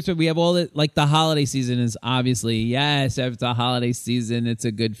end of the year, so we have all the holiday season is obviously, yes, if it's a holiday season, it's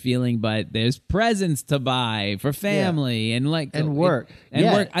a good feeling, but there's presents to buy for family and work. Work.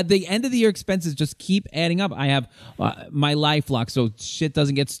 At the end of the year expenses just keep adding up. I have my LifeLock, so shit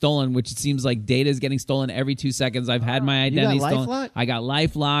doesn't get stolen, which it seems like data is getting stolen every 2 seconds. I've had my identity stolen. LifeLock? I got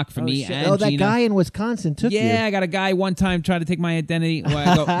LifeLock for me and that Gina. guy in Wisconsin took you. Yeah, I got a guy one time trying to take my identity.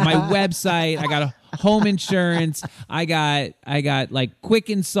 My website. I got a home insurance. I got like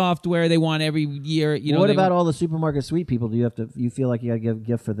Quicken software they want every year. What about all the supermarket sweet people? Do you feel like you got to give a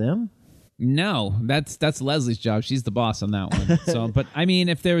gift for them? No, that's Leslie's job. She's the boss on that one. So, but I mean,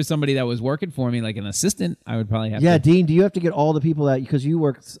 if there was somebody that was working for me, like an assistant, I would probably have. Yeah, Dean, do you have to get all the people because you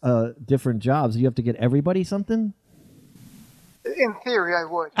work different jobs? Do you have to get everybody something? In theory, I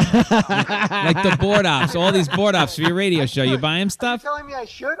would. Like the board ops, all these board ops for your radio show. You buy them stuff? Are you telling me I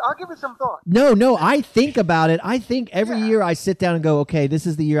should? I'll give it some thought. No, I think about it. I think every year I sit down and go, okay, this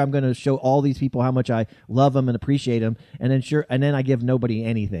is the year I'm going to show all these people how much I love them and appreciate them, and then I give nobody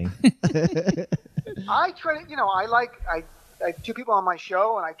anything. I try to, I have 2 people on my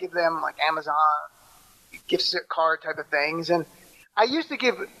show, and I give them like Amazon gift card type of things, and I used to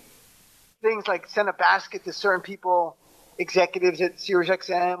give things like send a basket to certain people, executives at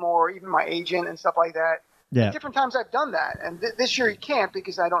SiriusXM or even my agent and stuff like that. Yeah. At different times I've done that. And this year you can't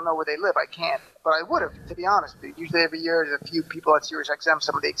because I don't know where they live. I can't. But I would have, to be honest. Usually every year there's a few people at SiriusXM,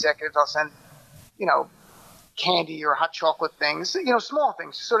 some of the executives I'll send, candy or hot chocolate things, small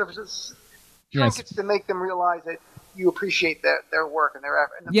things, sort of just trinkets to make them realize that you appreciate their work and their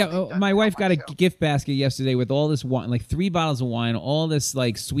effort. Yeah, my wife got a gift basket yesterday with all this wine, like 3 bottles of wine, all this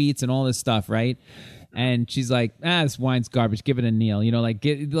like sweets and all this stuff, right? And she's like, this wine's garbage. Give it a Neil. She's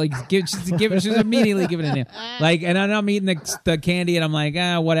immediately giving it a Neil. Like, and I'm eating the candy, and I'm like,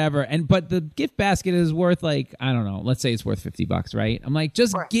 whatever. But the gift basket is worth like, I don't know. Let's say it's worth $50, right? I'm like,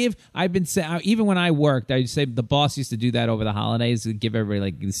 just give. I've been saying, even when I worked, I say the boss used to do that over the holidays, to give everybody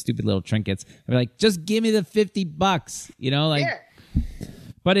like these stupid little trinkets. I'd be like, just give me the $50, Yeah.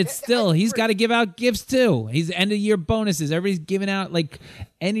 But it's still, he's got to give out gifts too. He's end of year bonuses. Everybody's giving out like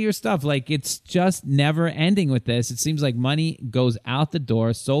end of year stuff. Like it's just never ending with this. It seems like money goes out the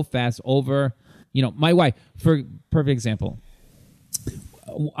door so fast over, my wife, for perfect example,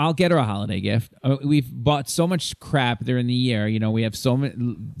 I'll get her a holiday gift. We've bought so much crap during the year. We have so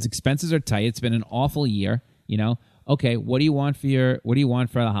many expenses are tight. It's been an awful year, Okay, what do you want for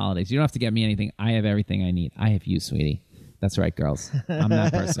the holidays? You don't have to get me anything. I have everything I need. I have you, sweetie. That's right, girls. I'm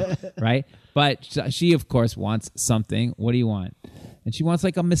that person, right? But she, of course, wants something. What do you want? And she wants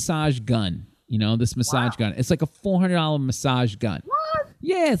like a massage gun. This massage gun. It's like a $400 massage gun. What?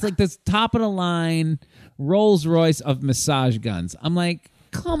 Yeah, it's like this top of the line Rolls Royce of massage guns. I'm like,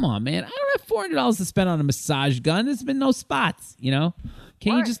 come on, man. I don't have $400 to spend on a massage gun. There's been no spots, you know?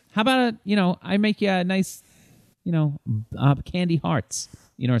 Can you just, how about I make you a nice, candy hearts,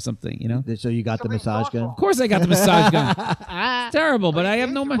 or something, So you got the massage gun? Of course I got the massage gun. It's terrible, but I have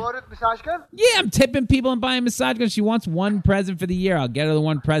no money. You bought a massage gun? Yeah, I'm tipping people and buying massage guns. She wants one present for the year. I'll get her the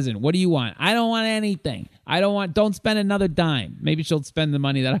one present. What do you want? I don't want anything. Don't spend another dime. Maybe she'll spend the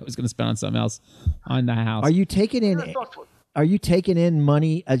money that I was going to spend on something else on the house. Are you taking in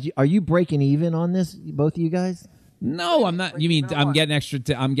money? Are you breaking even on this, both of you guys? No, I'm not. You mean I'm getting extra?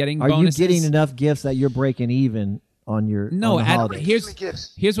 I'm getting Are bonuses? you getting enough gifts that you're breaking even on your No, on the holidays?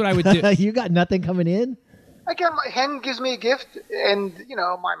 here's what I would do. You got nothing coming in? Hen gives me a gift, and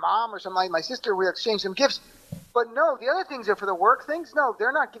my mom or something, my sister, we exchange some gifts. But no, the other things are for the work things. No,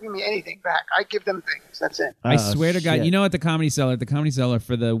 they're not giving me anything back. I give them things. That's it. I swear to God, shit. at the Comedy Cellar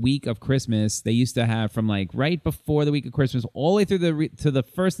for the week of Christmas, they used to have from like right before the week of Christmas all the way through to the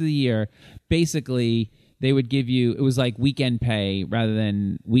first of the year. Basically, they would give you, it was like weekend pay rather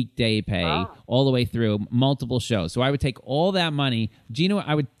than weekday pay all the way through multiple shows. So I would take all that money.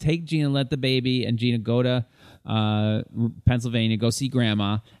 I would take Gina, let the baby and Gina go to Pennsylvania, go see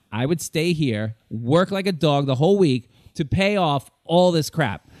grandma. I would stay here, work like a dog the whole week to pay off all this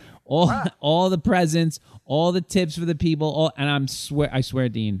crap, all the presents, all the tips for the people, and I swear,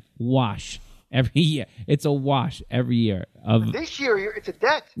 Dean, wash every year. It's a wash every year. This year, it's a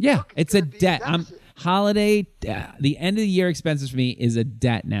debt. Yeah, it's a debt. Holiday, the end of the year expenses for me is a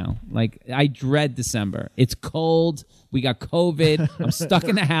debt now. Like, I dread December. It's cold. We got COVID. I'm stuck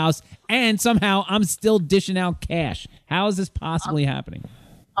in the house, and somehow I'm still dishing out cash. How is this possibly happening?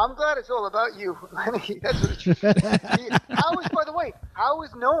 I'm glad it's all about you, Lenny. That's what it's. How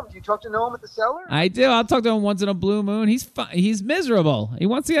is Noam? Do you talk to Noam at the Cellar? I do. I'll talk to him once in a blue moon. He's miserable. He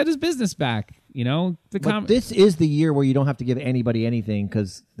wants to get his business back. But this is the year where you don't have to give anybody anything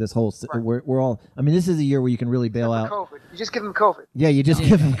because this whole we're all. I mean, this is the year where you can really bail out. COVID. You just give them COVID. Yeah, you just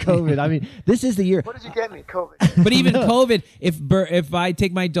give them COVID. I mean, this is the year. What did you get me? COVID. But even COVID, if I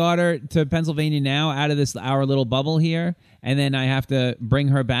take my daughter to Pennsylvania now out of our little bubble here, and then I have to bring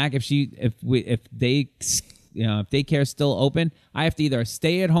her back if daycare is still open, I have to either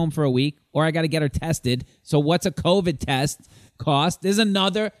stay at home for a week or I got to get her tested. So what's a COVID test cost? There's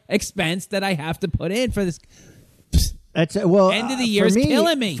another expense that I have to put in for this. End of the year is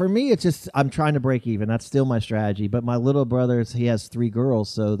killing me. For me, it's just I'm trying to break even. That's still my strategy. But my little brother, he has 3 girls,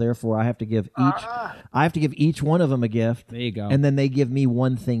 so therefore I have to give each one of them a gift. There you go. And then they give me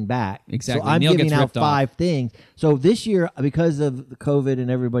one thing back. Exactly. So I'm Neil giving gets out ripped 5 off. things. So this year, because of the COVID and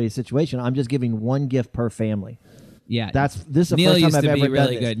everybody's situation, I'm just giving 1 gift per family. Yeah, this is the Neil first time used I've to ever be done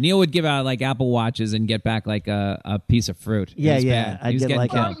really this. good. Neil would give out like Apple Watches and get back like a piece of fruit. Yeah, It was yeah. bad. I'd He was get getting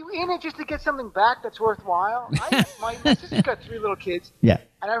like killed. Are you in it just to get something back that's worthwhile? My sister's got 3 little kids. Yeah.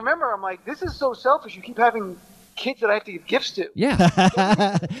 And I remember, I'm like, this is so selfish. You keep having kids that I have to give gifts to.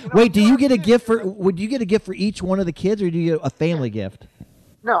 Yeah. Wait, do you get a gift for? Would you get a gift for each one of the kids, or do you get a family gift?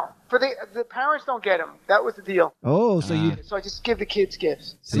 No, for the parents don't get them. That was the deal. Oh, so you. So I just give the kids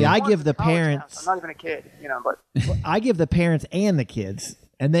gifts. See, I give the One's in college now, parents. so I'm not even a kid, but I give the parents and the kids,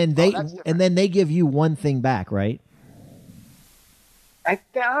 and then that's different. they give you one thing back, right? I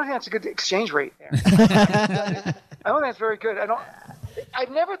don't think that's a good exchange rate there. I don't think that's very good.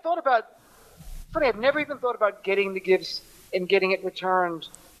 I've never thought about. Funny, I've never even thought about getting the gifts and getting it returned.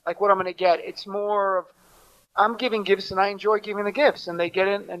 Like what I'm going to get. It's more of I'm giving gifts and I enjoy giving the gifts, and they get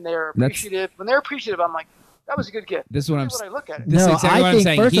it and they're appreciative. When they're appreciative, I'm like, that was a good gift. This is what I look at it. This is No, exactly I what I'm think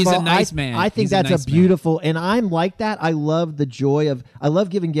saying. first He's of all, a nice man. I think He's that's nice a beautiful, and I'm like that. I love the joy of. I love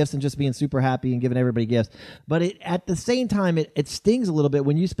giving gifts and just being super happy and giving everybody gifts. But at the same time, it stings a little bit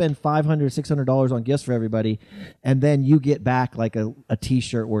when you spend $500, $600 on gifts for everybody, and then you get back like a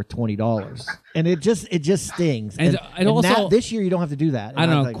T-shirt worth $20, and it just stings. And also- this year you don't have to do that. I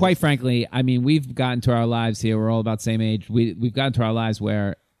don't know. Quite frankly, I mean, we've gotten to our lives here. We're all about the same age. We've gotten to our lives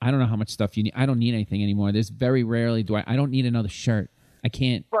where I don't know how much stuff you need. I don't need anything anymore. There's very rarely I don't need another shirt. I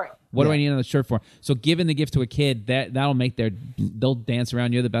can't. Right. What do I need another shirt for? So giving the gift to a kid, that'll make they'll dance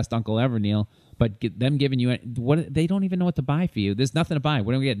around. You're the best uncle ever, Neil. But them giving you they don't even know what to buy for you. There's nothing to buy.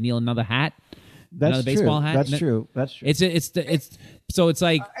 What do we get, Neil? Another hat? Another baseball hat? That's true. That's true. It's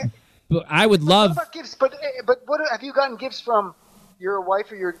like. But I would love. What about gifts? But what have you gotten gifts from your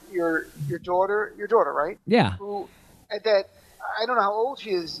wife or your daughter? Your daughter, right? Yeah. Who that I don't know how old she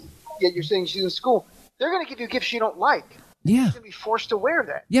is. Yet you're saying she's in school. They're going to give you gifts you don't like. Yeah. You're going to be forced to wear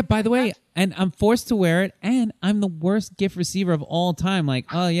that. Yeah, by the way, and I'm forced to wear it, and I'm the worst gift receiver of all time. Like,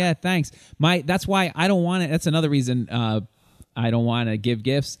 oh, yeah, thanks. That's why I don't want it. That's another reason I don't want to give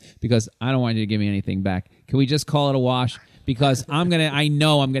gifts because I don't want you to give me anything back. Can we just call it a wash? Because I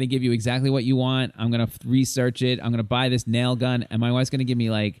know I'm gonna give you exactly what you want. I'm gonna research it. I'm gonna buy this nail gun, and my wife's gonna give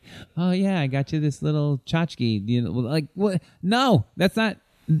me like, oh yeah, I got you this little tchotchke. You know, like what? No, that's not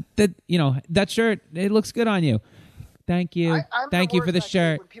that. You know that shirt. It looks good on you. Thank you. Thank you for the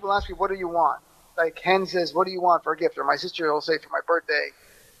shirt. When people ask me, what do you want? Like Hen says, what do you want for a gift? Or my sister will say for my birthday,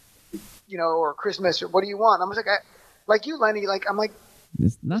 you know, or Christmas, or what do you want? I'm just like you, Lenny. Like I'm like.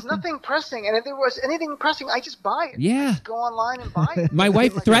 There's nothing pressing, and if there was anything pressing, I just buy it. Yeah. I just go online and buy it. My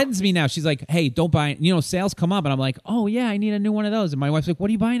wife threatens me now. She's like, hey, don't buy it. You know, sales come up, and I'm like, oh, yeah, I need a new one of those. And my wife's like, what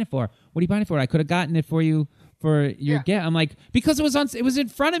are you buying it for? What are you buying it for? I could have gotten it for you for your gift. I'm like, because it was in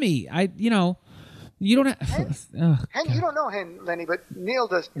front of me. You don't have... Hen, you don't know Hen, Lenny, but Neil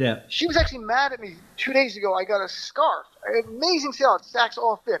does. Yeah. She was actually mad at me 2 days ago. I got a scarf. Amazing sale at Saks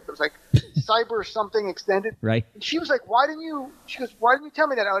All Fifth. It was like cyber something extended. Right. And she was like, why didn't you tell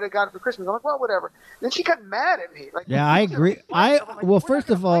me that I would have got it for Christmas? I'm like, well, whatever. Then she got mad at me. Like, Yeah, I agree. Well,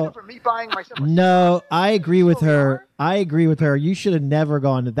 first of all, for me buying myself a no, scarf. I agree with her. I agree with her. You should have never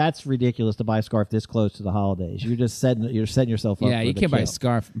gone. That's ridiculous to buy a scarf this close to the holidays. You're setting yourself up. Yeah, for you the can't buy a kill.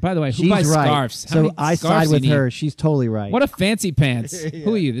 scarf. By the way, who She's buys right. scarves? How So many I scarves side with do you her. need? She's totally right. What a fancy pants.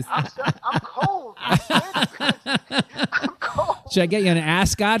 Who are you? I'm cold. I'm cold. Should I get you an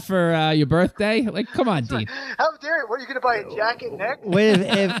ascot for your birthday? Like, come on, Dean. How dare you? What, are you going to buy a jacket neck? Wait,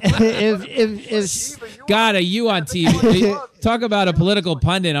 if God, are you on TV? Talk about a political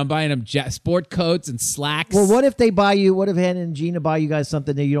pundit. I'm buying them sport coats and slacks. well, what if they buy you? What if Hannah and Gina buy you guys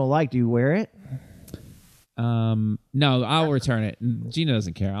something that you don't like? Do you wear it? No, I'll return it. Gina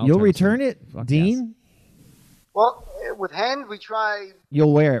doesn't care. You'll return it, Fuck Dean? Well, with Hen, we try.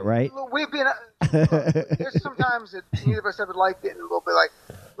 You'll wear it, right? We've been. There's sometimes that neither of us ever liked it, and we'll be like,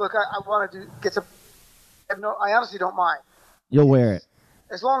 "Look, I want to get some." I honestly don't mind. You'll wear it.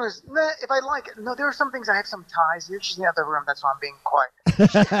 As long as, if I like it. No, there are some things I have some ties here. She's in the other room. That's why I'm being quiet.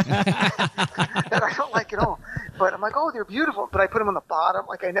 That I don't like at all. But I'm like, oh, they're beautiful. But I put them on the bottom.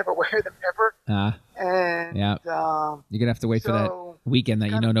 Like I never wear them ever. And yeah. You're going to have to wait for that weekend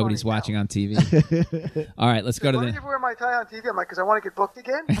that you know nobody's watching on TV. All right, let's go to why did you wear my tie on TV? I'm like, because I want to get booked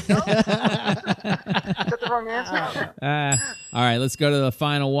again? No? Is that the wrong answer? All right, let's go to the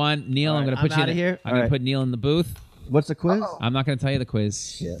final one. Neil, I'm going to put you outta here. I'm going to put Neil in the booth. What's the quiz? I'm not going to tell you the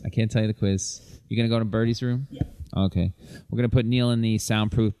quiz. Shit. I can't tell you the quiz. You're going to go to Birdie's room? Yeah. Okay. We're going to put Neil in the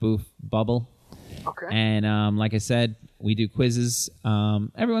soundproof booth bubble. Okay. And like I said, we do quizzes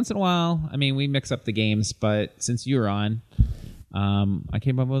every once in a while. I mean, we mix up the games, but since you were on, I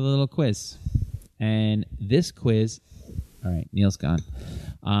came up with a little quiz. And this quiz... All right, Neil's gone.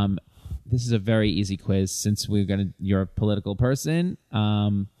 This is a very easy quiz since you're a political person.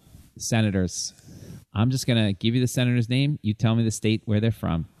 Senators. I'm just going to give you the senator's name. You tell me the state where they're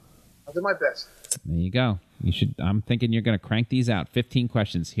from. I'll do my best. There you go. I'm thinking you're going to crank these out. 15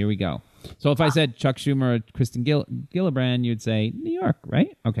 questions. Here we go. So if I said Chuck Schumer or Kristen Gillibrand, you'd say New York,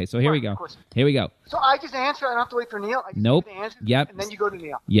 right? Okay, so here we go. Here we go. So I just answer. I don't have to wait for Neil. I just Nope. give the answer, Yep. And then you go to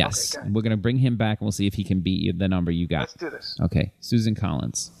Neil. Yes. Okay, We're going to bring him back, and we'll see if he can beat the number you got. let's do this. Okay. Susan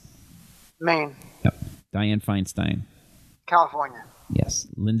Collins. Maine, Yep. Dianne Feinstein. California, Yes.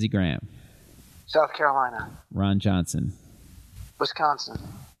 Lindsey Graham. South Carolina, Ron Johnson. Wisconsin,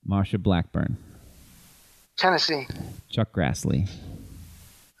 Marsha Blackburn. Tennessee, Chuck Grassley.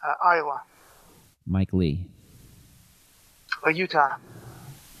 Iowa, Mike Lee. Utah,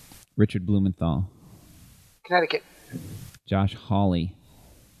 Richard Blumenthal. Connecticut, Josh Hawley.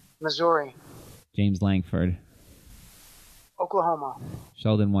 Missouri, James Langford. Oklahoma,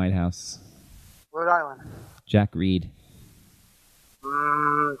 Sheldon Whitehouse. Rhode Island. Jack Reed.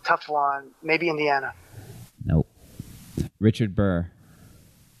 Tough one. Maybe Indiana. Nope. Richard Burr.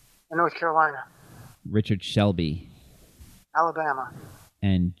 North Carolina. Richard Shelby. Alabama.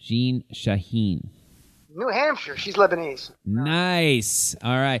 And Jean Shaheen. New Hampshire. She's Lebanese. Nice.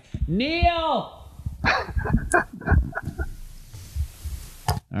 All right. Neil!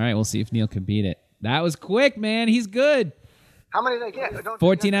 All right, we'll see if Neil can beat it. That was quick, man. He's good. How many did I get? Don't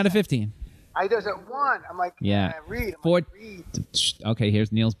 14 out of 15. I does it one. I'm like, Yeah. Read. Read. Okay,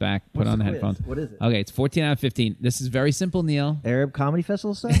 here's Neil's back. Put on the quiz? headphones. What is it? Okay, it's 14 out of 15. This is very simple, Neil. Arab Comedy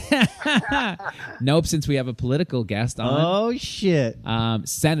Festival stuff? Nope, since we have a political guest on. Oh, shit.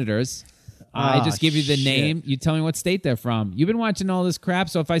 Senators. I just give you the shit. name. You tell me what state they're from. You've been watching all this crap,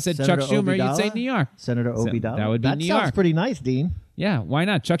 so if I said Senator Chuck Schumer, you'd say Obeidallah? New York. Senator Obeidallah? That would be New That York. sounds pretty nice, Dean. Yeah, why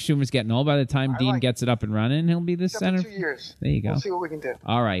not? Chuck Schumer's getting old. By the time Dean like gets it up and running, he'll be the Except senator. in 2 years. There you go. We'll see what we can do.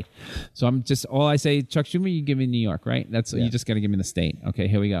 All right. So I'm just all I say, Chuck Schumer, you give me New York, right? You just got to give me the state. Okay,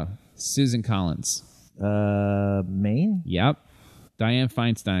 here we go. Susan Collins. Maine. Yep. Diane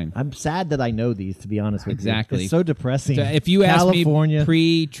Feinstein. I'm sad that I know these, to be honest with Exactly. you. It's so depressing. So if you ask California, me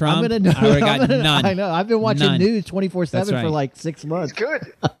pre-Trump, I'm gonna know. I would have got none. I know. I've been watching None. news 24/7 That's right. for like 6 months. It's good.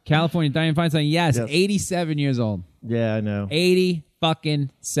 California, Diane Feinstein, yes, 87 years old. Yeah, I know. 80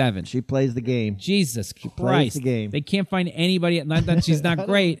 fucking 7. She plays the game. Jesus plays Christ. the game. They can't find anybody. Not that she's not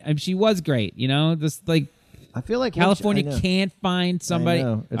great. I mean, she was great, you know? Just like I feel like California I know. can't find somebody. I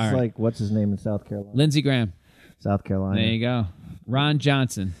know. It's All right. like what's his name in South Carolina? Lindsey Graham. South Carolina. There you go. Ron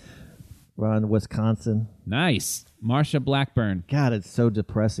Johnson. Ron, Wisconsin. Nice. Marsha Blackburn. God, it's so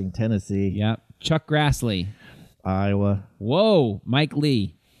depressing. Tennessee. Yep. Chuck Grassley. Iowa. Whoa. Mike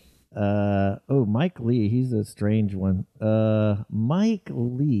Lee. Mike Lee. He's a strange one. Mike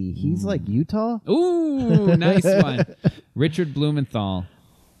Lee. He's like Utah. Ooh, nice one. Richard Blumenthal.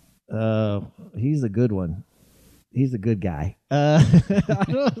 He's a good one. He's a good guy.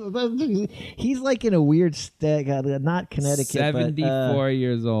 He's like in a weird state, not Connecticut. 74 but,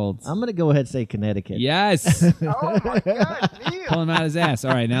 years old. I'm gonna go ahead and say Connecticut. Yes. Oh my God, Neil. Pull him out his ass.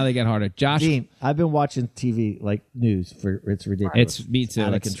 All right, now they get harder. Josh. Dean, I've been watching TV like news for it's ridiculous. It's me too. Out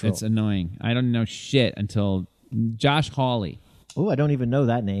of It's, control. it's annoying. I don't know shit until Josh Hawley. Oh, I don't even know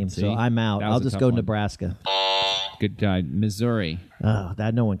that name, See? so I'm out. That was I'll a just tough go one. Nebraska. Good guy. Missouri. Oh,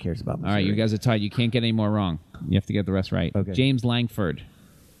 that no one cares about. All right, you guys are tied. You can't get any more wrong. You have to get the rest right. Okay. James Langford.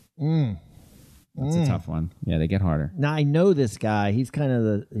 That's a tough one. Yeah, they get harder. Now I know this guy. He's kind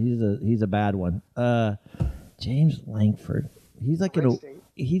of he's a bad one. James Langford. He's like in a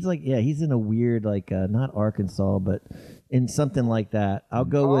he's like he's in a weird like not Arkansas but in something like that. I'll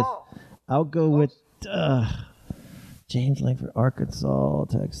go with James Langford, Arkansas,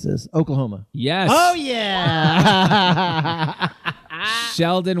 Texas, Oklahoma. Yes. Oh yeah.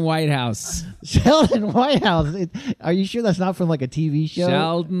 Sheldon Whitehouse. Sheldon Whitehouse. Are you sure that's not from like a TV show?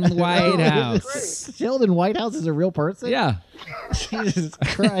 Sheldon Whitehouse. Sheldon Whitehouse is a real person? Yeah. Jesus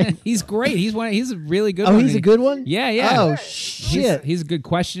Christ. He's great. He's a really good Oh, one. he's a good one? Yeah. Oh, shit. He's a good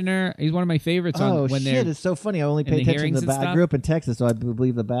questioner. He's one of my favorites Oh, when shit. they're It's so funny. I only in pay the attention hearings to and the bad. I stuff. grew up in Texas, so I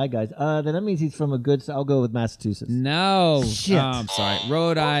believe the bad guys. Then that means he's from a good. I'll go with Massachusetts. No. Shit. Oh, I'm sorry.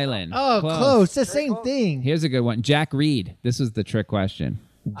 Rhode Island. Oh, close. It's the same thing. Here's a good one. Jack Reed. This was the trick question.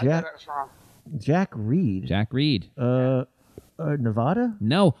 I thought that was wrong. Jack Reed. Jack Reed. Nevada?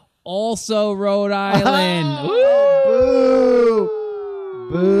 No. Also Rhode Island. Boo.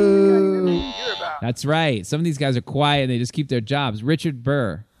 Boo. Hear about. That's right. Some of these guys are quiet and they just keep their jobs. Richard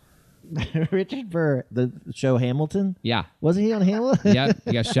Burr. Richard Burr, the show Hamilton. Yeah. Wasn't he on Hamilton? Yep.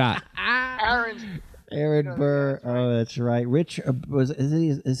 He got shot. Aaron Burr. Oh, that's right.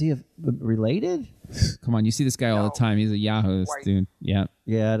 Is he related? Come on. You see this guy all the time. He's a Yahoo White. dude. Yeah.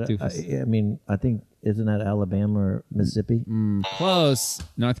 Yeah, Doofus. I mean, I think isn't that Alabama or Mississippi? Close.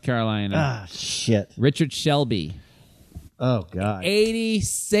 North Carolina. Ah, shit. Richard Shelby. Oh God.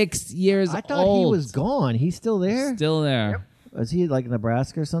 86 years I thought old. he was gone. He's still there. Still there. Is he like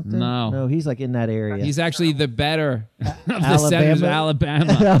Nebraska or something? No. he's like in that area. He's actually the better of the Senators of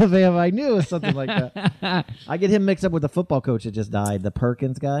Alabama. Alabama. I knew it was something like that. I get him mixed up with the football coach that just died, the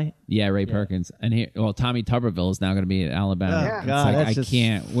Perkins guy. Yeah, Ray Perkins. And here, Tommy Tuberville is now going to be at Alabama. Oh, It's God, like, that's I just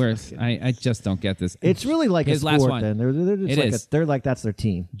can't. I just don't get this. It's really like His a last sport. one. Then they're just It like is. they're like that's their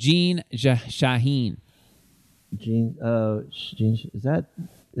team. Gene Shaheen. Gene, is that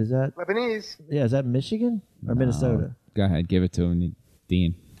Lebanese. yeah? Is that Michigan or Minnesota? Go ahead, give it to him,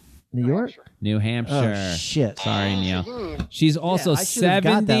 Dean. New York? New Hampshire. Oh shit! Sorry, Neil. She's also I should've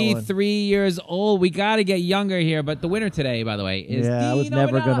got that one. 73 years old. We got to get younger here. But the winner today, by the way, is Yeah, I was Dean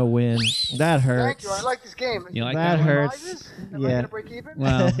never Obeidallah. gonna win. That Thank hurts. you. I like this game. You like That that one? hurts. Prizes? Am I Yeah. gonna break even?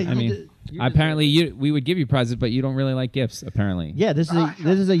 Well, I You mean, did- you apparently we would give you prizes, but you don't really like gifts. Apparently, Yeah, this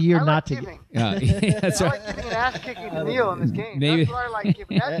is a year I like not to. giving. That's I right. like giving an ass kicking to Neil in this game. Maybe- That's what I like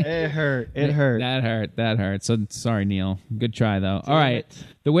giving. That's It hurt. It hurt. That hurt. So sorry, Neil. Good try though. All right.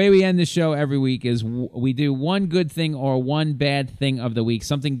 The way we end the show every week is we do one good thing or one bad thing of the week.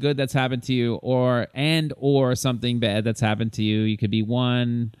 Something good that's happened to you, or something bad that's happened to you. You could be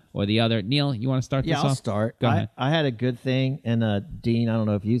one or the other. Neil, you want to start this Yeah, I'll off? start. Go ahead. I had a good thing, and Dean, I don't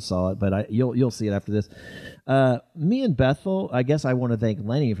know if you saw it, but you'll see it after this. Me and Bethel, I guess I want to thank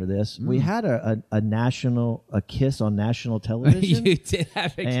Lenny for this. We had a kiss on national television. You did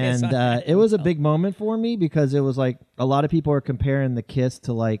have a kiss. And it was a big moment for me because it was like a lot of people are comparing the kiss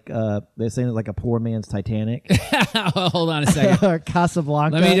to like they're saying it's like a poor man's Titanic Hold on a second. or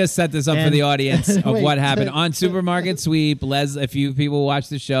Casablanca. Let me just set this up for And- the audience of Wait. what happened on Supermarket Sweep. A few people watched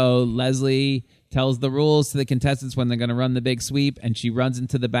the show. Leslie tells the rules to the contestants when they're going to run the big sweep, and she runs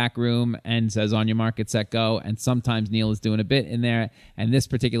into the back room and says, on your mark, get set, go. And sometimes Neil is doing a bit in there. And this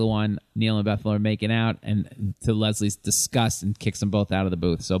particular one, Neil and Bethel are making out, and to Leslie's disgust, and kicks them both out of the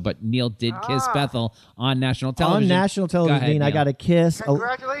booth. So, but Neil did kiss Bethel on national television. On national television, Go ahead, Dean, I Neil. got a kiss.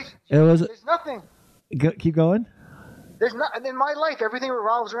 Congratulations. There's nothing. Keep going. There's not in my life. Everything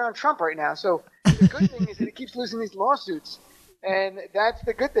revolves around Trump right now. So the good thing is that he keeps losing these lawsuits, and that's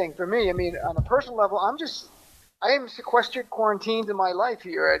the good thing for me. I mean, on a personal level, I am sequestered, quarantined in my life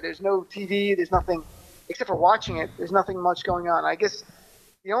here. There's no TV. There's nothing except for watching it. There's nothing much going on. I guess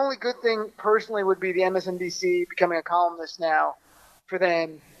the only good thing personally would be the MSNBC becoming a columnist now for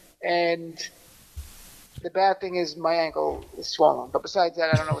them, and the bad thing is my ankle is swollen. But besides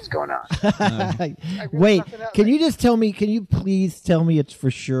that, I don't know what's going on. Wait, can you just tell me? Can you please tell me it's for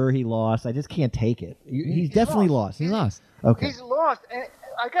sure he lost? I just can't take it. He's definitely lost. He lost. Okay. He's lost, and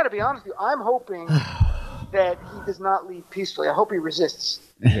I got to be honest with you. I'm hoping that he does not leave peacefully. I hope he resists,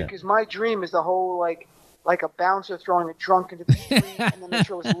 because my dream is the whole like a bouncer throwing a drunk into the street, and then they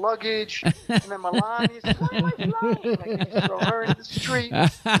throw his luggage, and then Melania's like, "Where am I flying?" And they just throw her into the street. And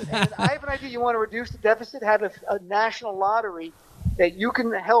I have an idea. You want to reduce the deficit? Have a national lottery that you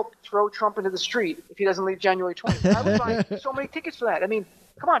can help throw Trump into the street if he doesn't leave January 20th. I would buy so many tickets for that. I mean,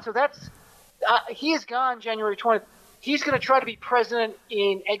 come on. So that's he is gone January 20th. He's going to try to be president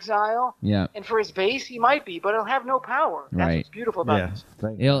in exile. Yeah. And for his base, he might be, but he'll have no power. That's what's beautiful about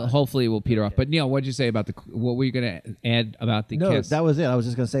this. Hopefully, will peter off. But Neil, what did you say about what were you going to add about the kiss? No, that was it. I was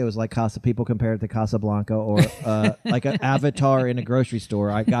just going to say it was like people compare it to Casablanca, or like an avatar in a grocery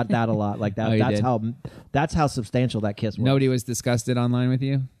store. I got that a lot. Like that. That's how substantial that kiss was. Nobody was disgusted online with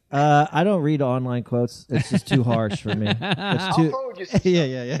you? I don't read online quotes. It's just too harsh for me. It's too. I'll forward you some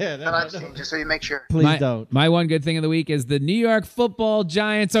that I've seen, just so you make sure. Please don't. My one good thing of the week is the New York Football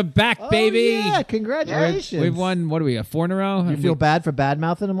Giants are back, baby. Yeah, congratulations. We've won, what are we, 4 in a row? You feel bad for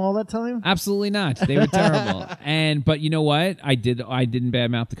bad-mouthing them all that time? Absolutely not. They were terrible. But you know what? I didn't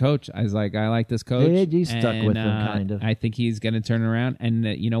badmouth the coach. I was like, I like this coach. You stuck with him, kind of. I think he's going to turn around. And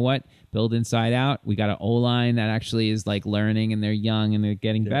you know what? Build inside out. We got an O-line that actually is like learning, and they're young and they're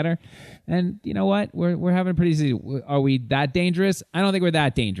getting better. And you know what? We're having a pretty season. Are we that dangerous? I don't think we're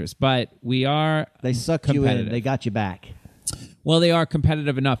that dangerous, but we are. They sucked you in. They got you back. Well, they are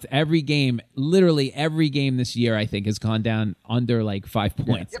competitive enough. Every game, literally every game this year, I think, has gone down under like 5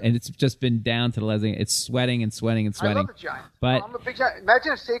 points. And it's just been down to the Leslie. It's sweating and sweating and sweating. I love the Giants. But I'm a big Giant.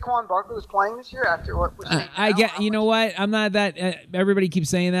 Imagine if Saquon Barkley was playing this year after what was I get, you know what? I'm not that, everybody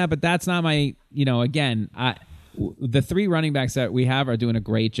keeps saying that, but that's not my, again, the 3 running backs that we have are doing a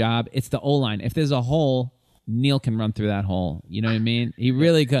great job. It's the O-line. If there's a hole, Neil can run through that hole. You know what I mean? He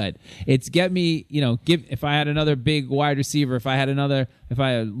really could. It's get me, if I had another big wide receiver, if I had a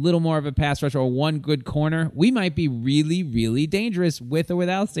little more of a pass rush or one good corner, we might be really, really dangerous with or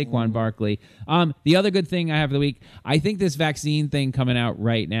without Saquon Barkley. The other good thing I have of the week, I think this vaccine thing coming out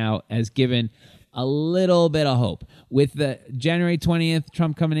right now has given a little bit of hope. With the January 20th,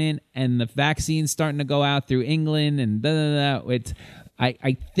 Trump coming in and the vaccine starting to go out through England and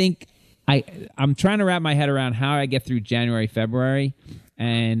I think I'm trying to wrap my head around how I get through January, February,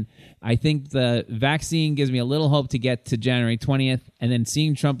 and I think the vaccine gives me a little hope to get to January 20th, and then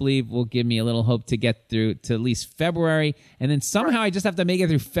seeing Trump leave will give me a little hope to get through to at least February, and then somehow I just have to make it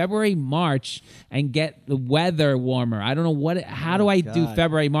through February, March, and get the weather warmer. I don't know how do I do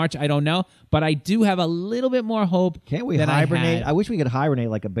February, March? I don't know, but I do have a little bit more hope. Can't we hibernate? I wish we could hibernate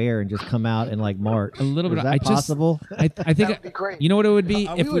like a bear and just come out in like March. A little bit. Is that possible? I think that would be great. You know what it would be?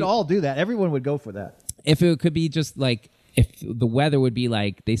 We would all do that. Everyone would go for that. If it could be just like, if the weather would be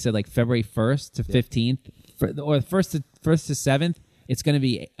like, they said like February 1st to 15th, or 1st to 7th, it's going to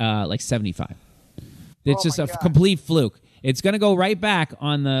be like 75. It's just a complete fluke. It's going to go right back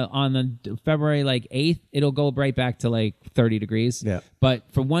on the February like 8th. It'll go right back to like 30 degrees. Yeah. But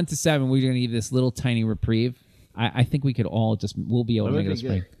from 1 to 7, we're going to give this little tiny reprieve. I think we could all we'll be able to make it a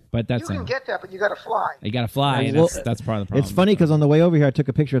spring. But that's you can get that, but you got to fly. You got to fly, and that's part of the problem. It's funny because on the way over here, I took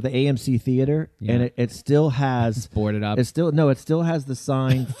a picture of the AMC theater, and it still has it's boarded up. It still has the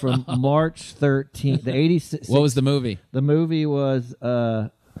sign from March 13th, the 86. What was the movie? The movie was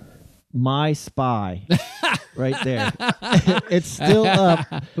My Spy, right there. It's still up.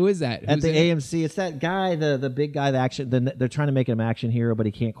 Who is that? At the AMC? It's that guy, the big guy. They're trying to make him action hero, but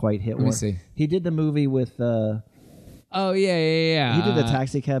he can't quite hit one. Let me see. He did the movie with. Oh yeah. He did the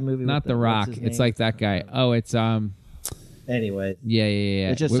taxi cab movie. Not The Rock. It's like that guy. Oh, it's Anyway. Yeah.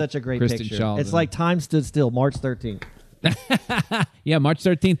 It's just such a great Kristen picture. Schaal, it's like time stood still. March 13th. Yeah, March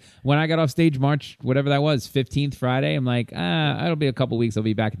 13th. When I got off stage, March, whatever that was, 15th Friday, I'm like, it'll be a couple weeks. I'll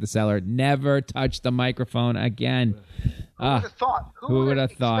be back at the cellar. Never touch the microphone again. Who would have thought? Who would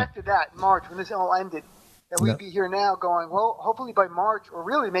have thought? Expected that in March when this all ended? That we'd be here now going, well, hopefully by March or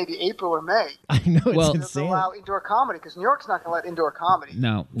really maybe April or May. I know, it's Well- insane. They'll allow indoor comedy because New York's not going to let indoor comedy.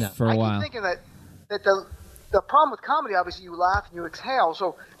 No, for a I while. keep thinking that the problem with comedy, obviously, you laugh and you exhale.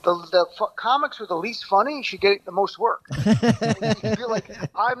 So the comics who are the least funny should get the most work. You feel like,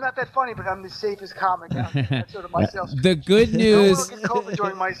 I'm not that funny, but I'm the safest comic out there. That's sort of my sales. The good No one news, will get COVID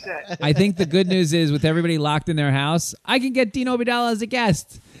during my set. I think the good news is with everybody locked in their house, I can get Dean Obeidallah as a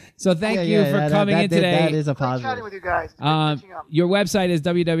guest. So thank you for coming in today. That is a Great positive. chatting with you guys. It's great catching up. Your website is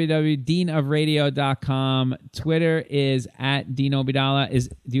www.deanofradio.com. Twitter is at Dean Obeidallah.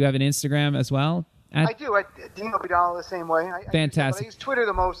 Do you have an Instagram as well? I do. Dean Obeidallah the same way. Fantastic. I use Twitter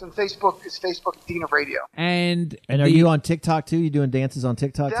the most, and Facebook is Facebook Dean of Radio. And are you on TikTok too? You doing dances on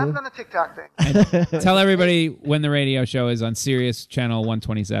TikTok Yeah, too? I've done the TikTok thing. tell everybody when the radio show is on Sirius Channel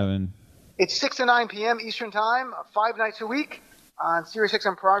 127. It's 6 to 9 p.m. Eastern Time, 5 nights a week on Sirius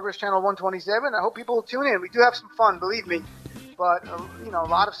XM Progress Channel 127. I hope people will tune in. We do have some fun, believe me. But, a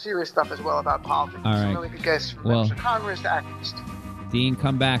lot of serious stuff as well about politics. All right. Some really good guests from members of Congress to activists. Dean,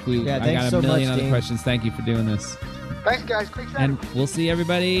 come back. I thanks got so a million much, other Dean. questions. Thank you for doing this. Thanks, guys. Great chatting. And we'll see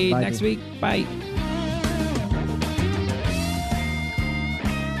everybody Bye, next Dean. week. Bye.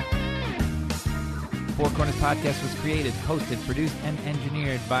 Four Corners Podcast was created, hosted, produced, and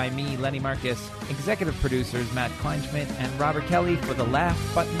engineered by me, Lenny Marcus. Executive producers Matt Kleinschmidt and Robert Kelly for the Laugh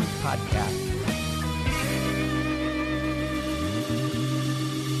Button Podcast.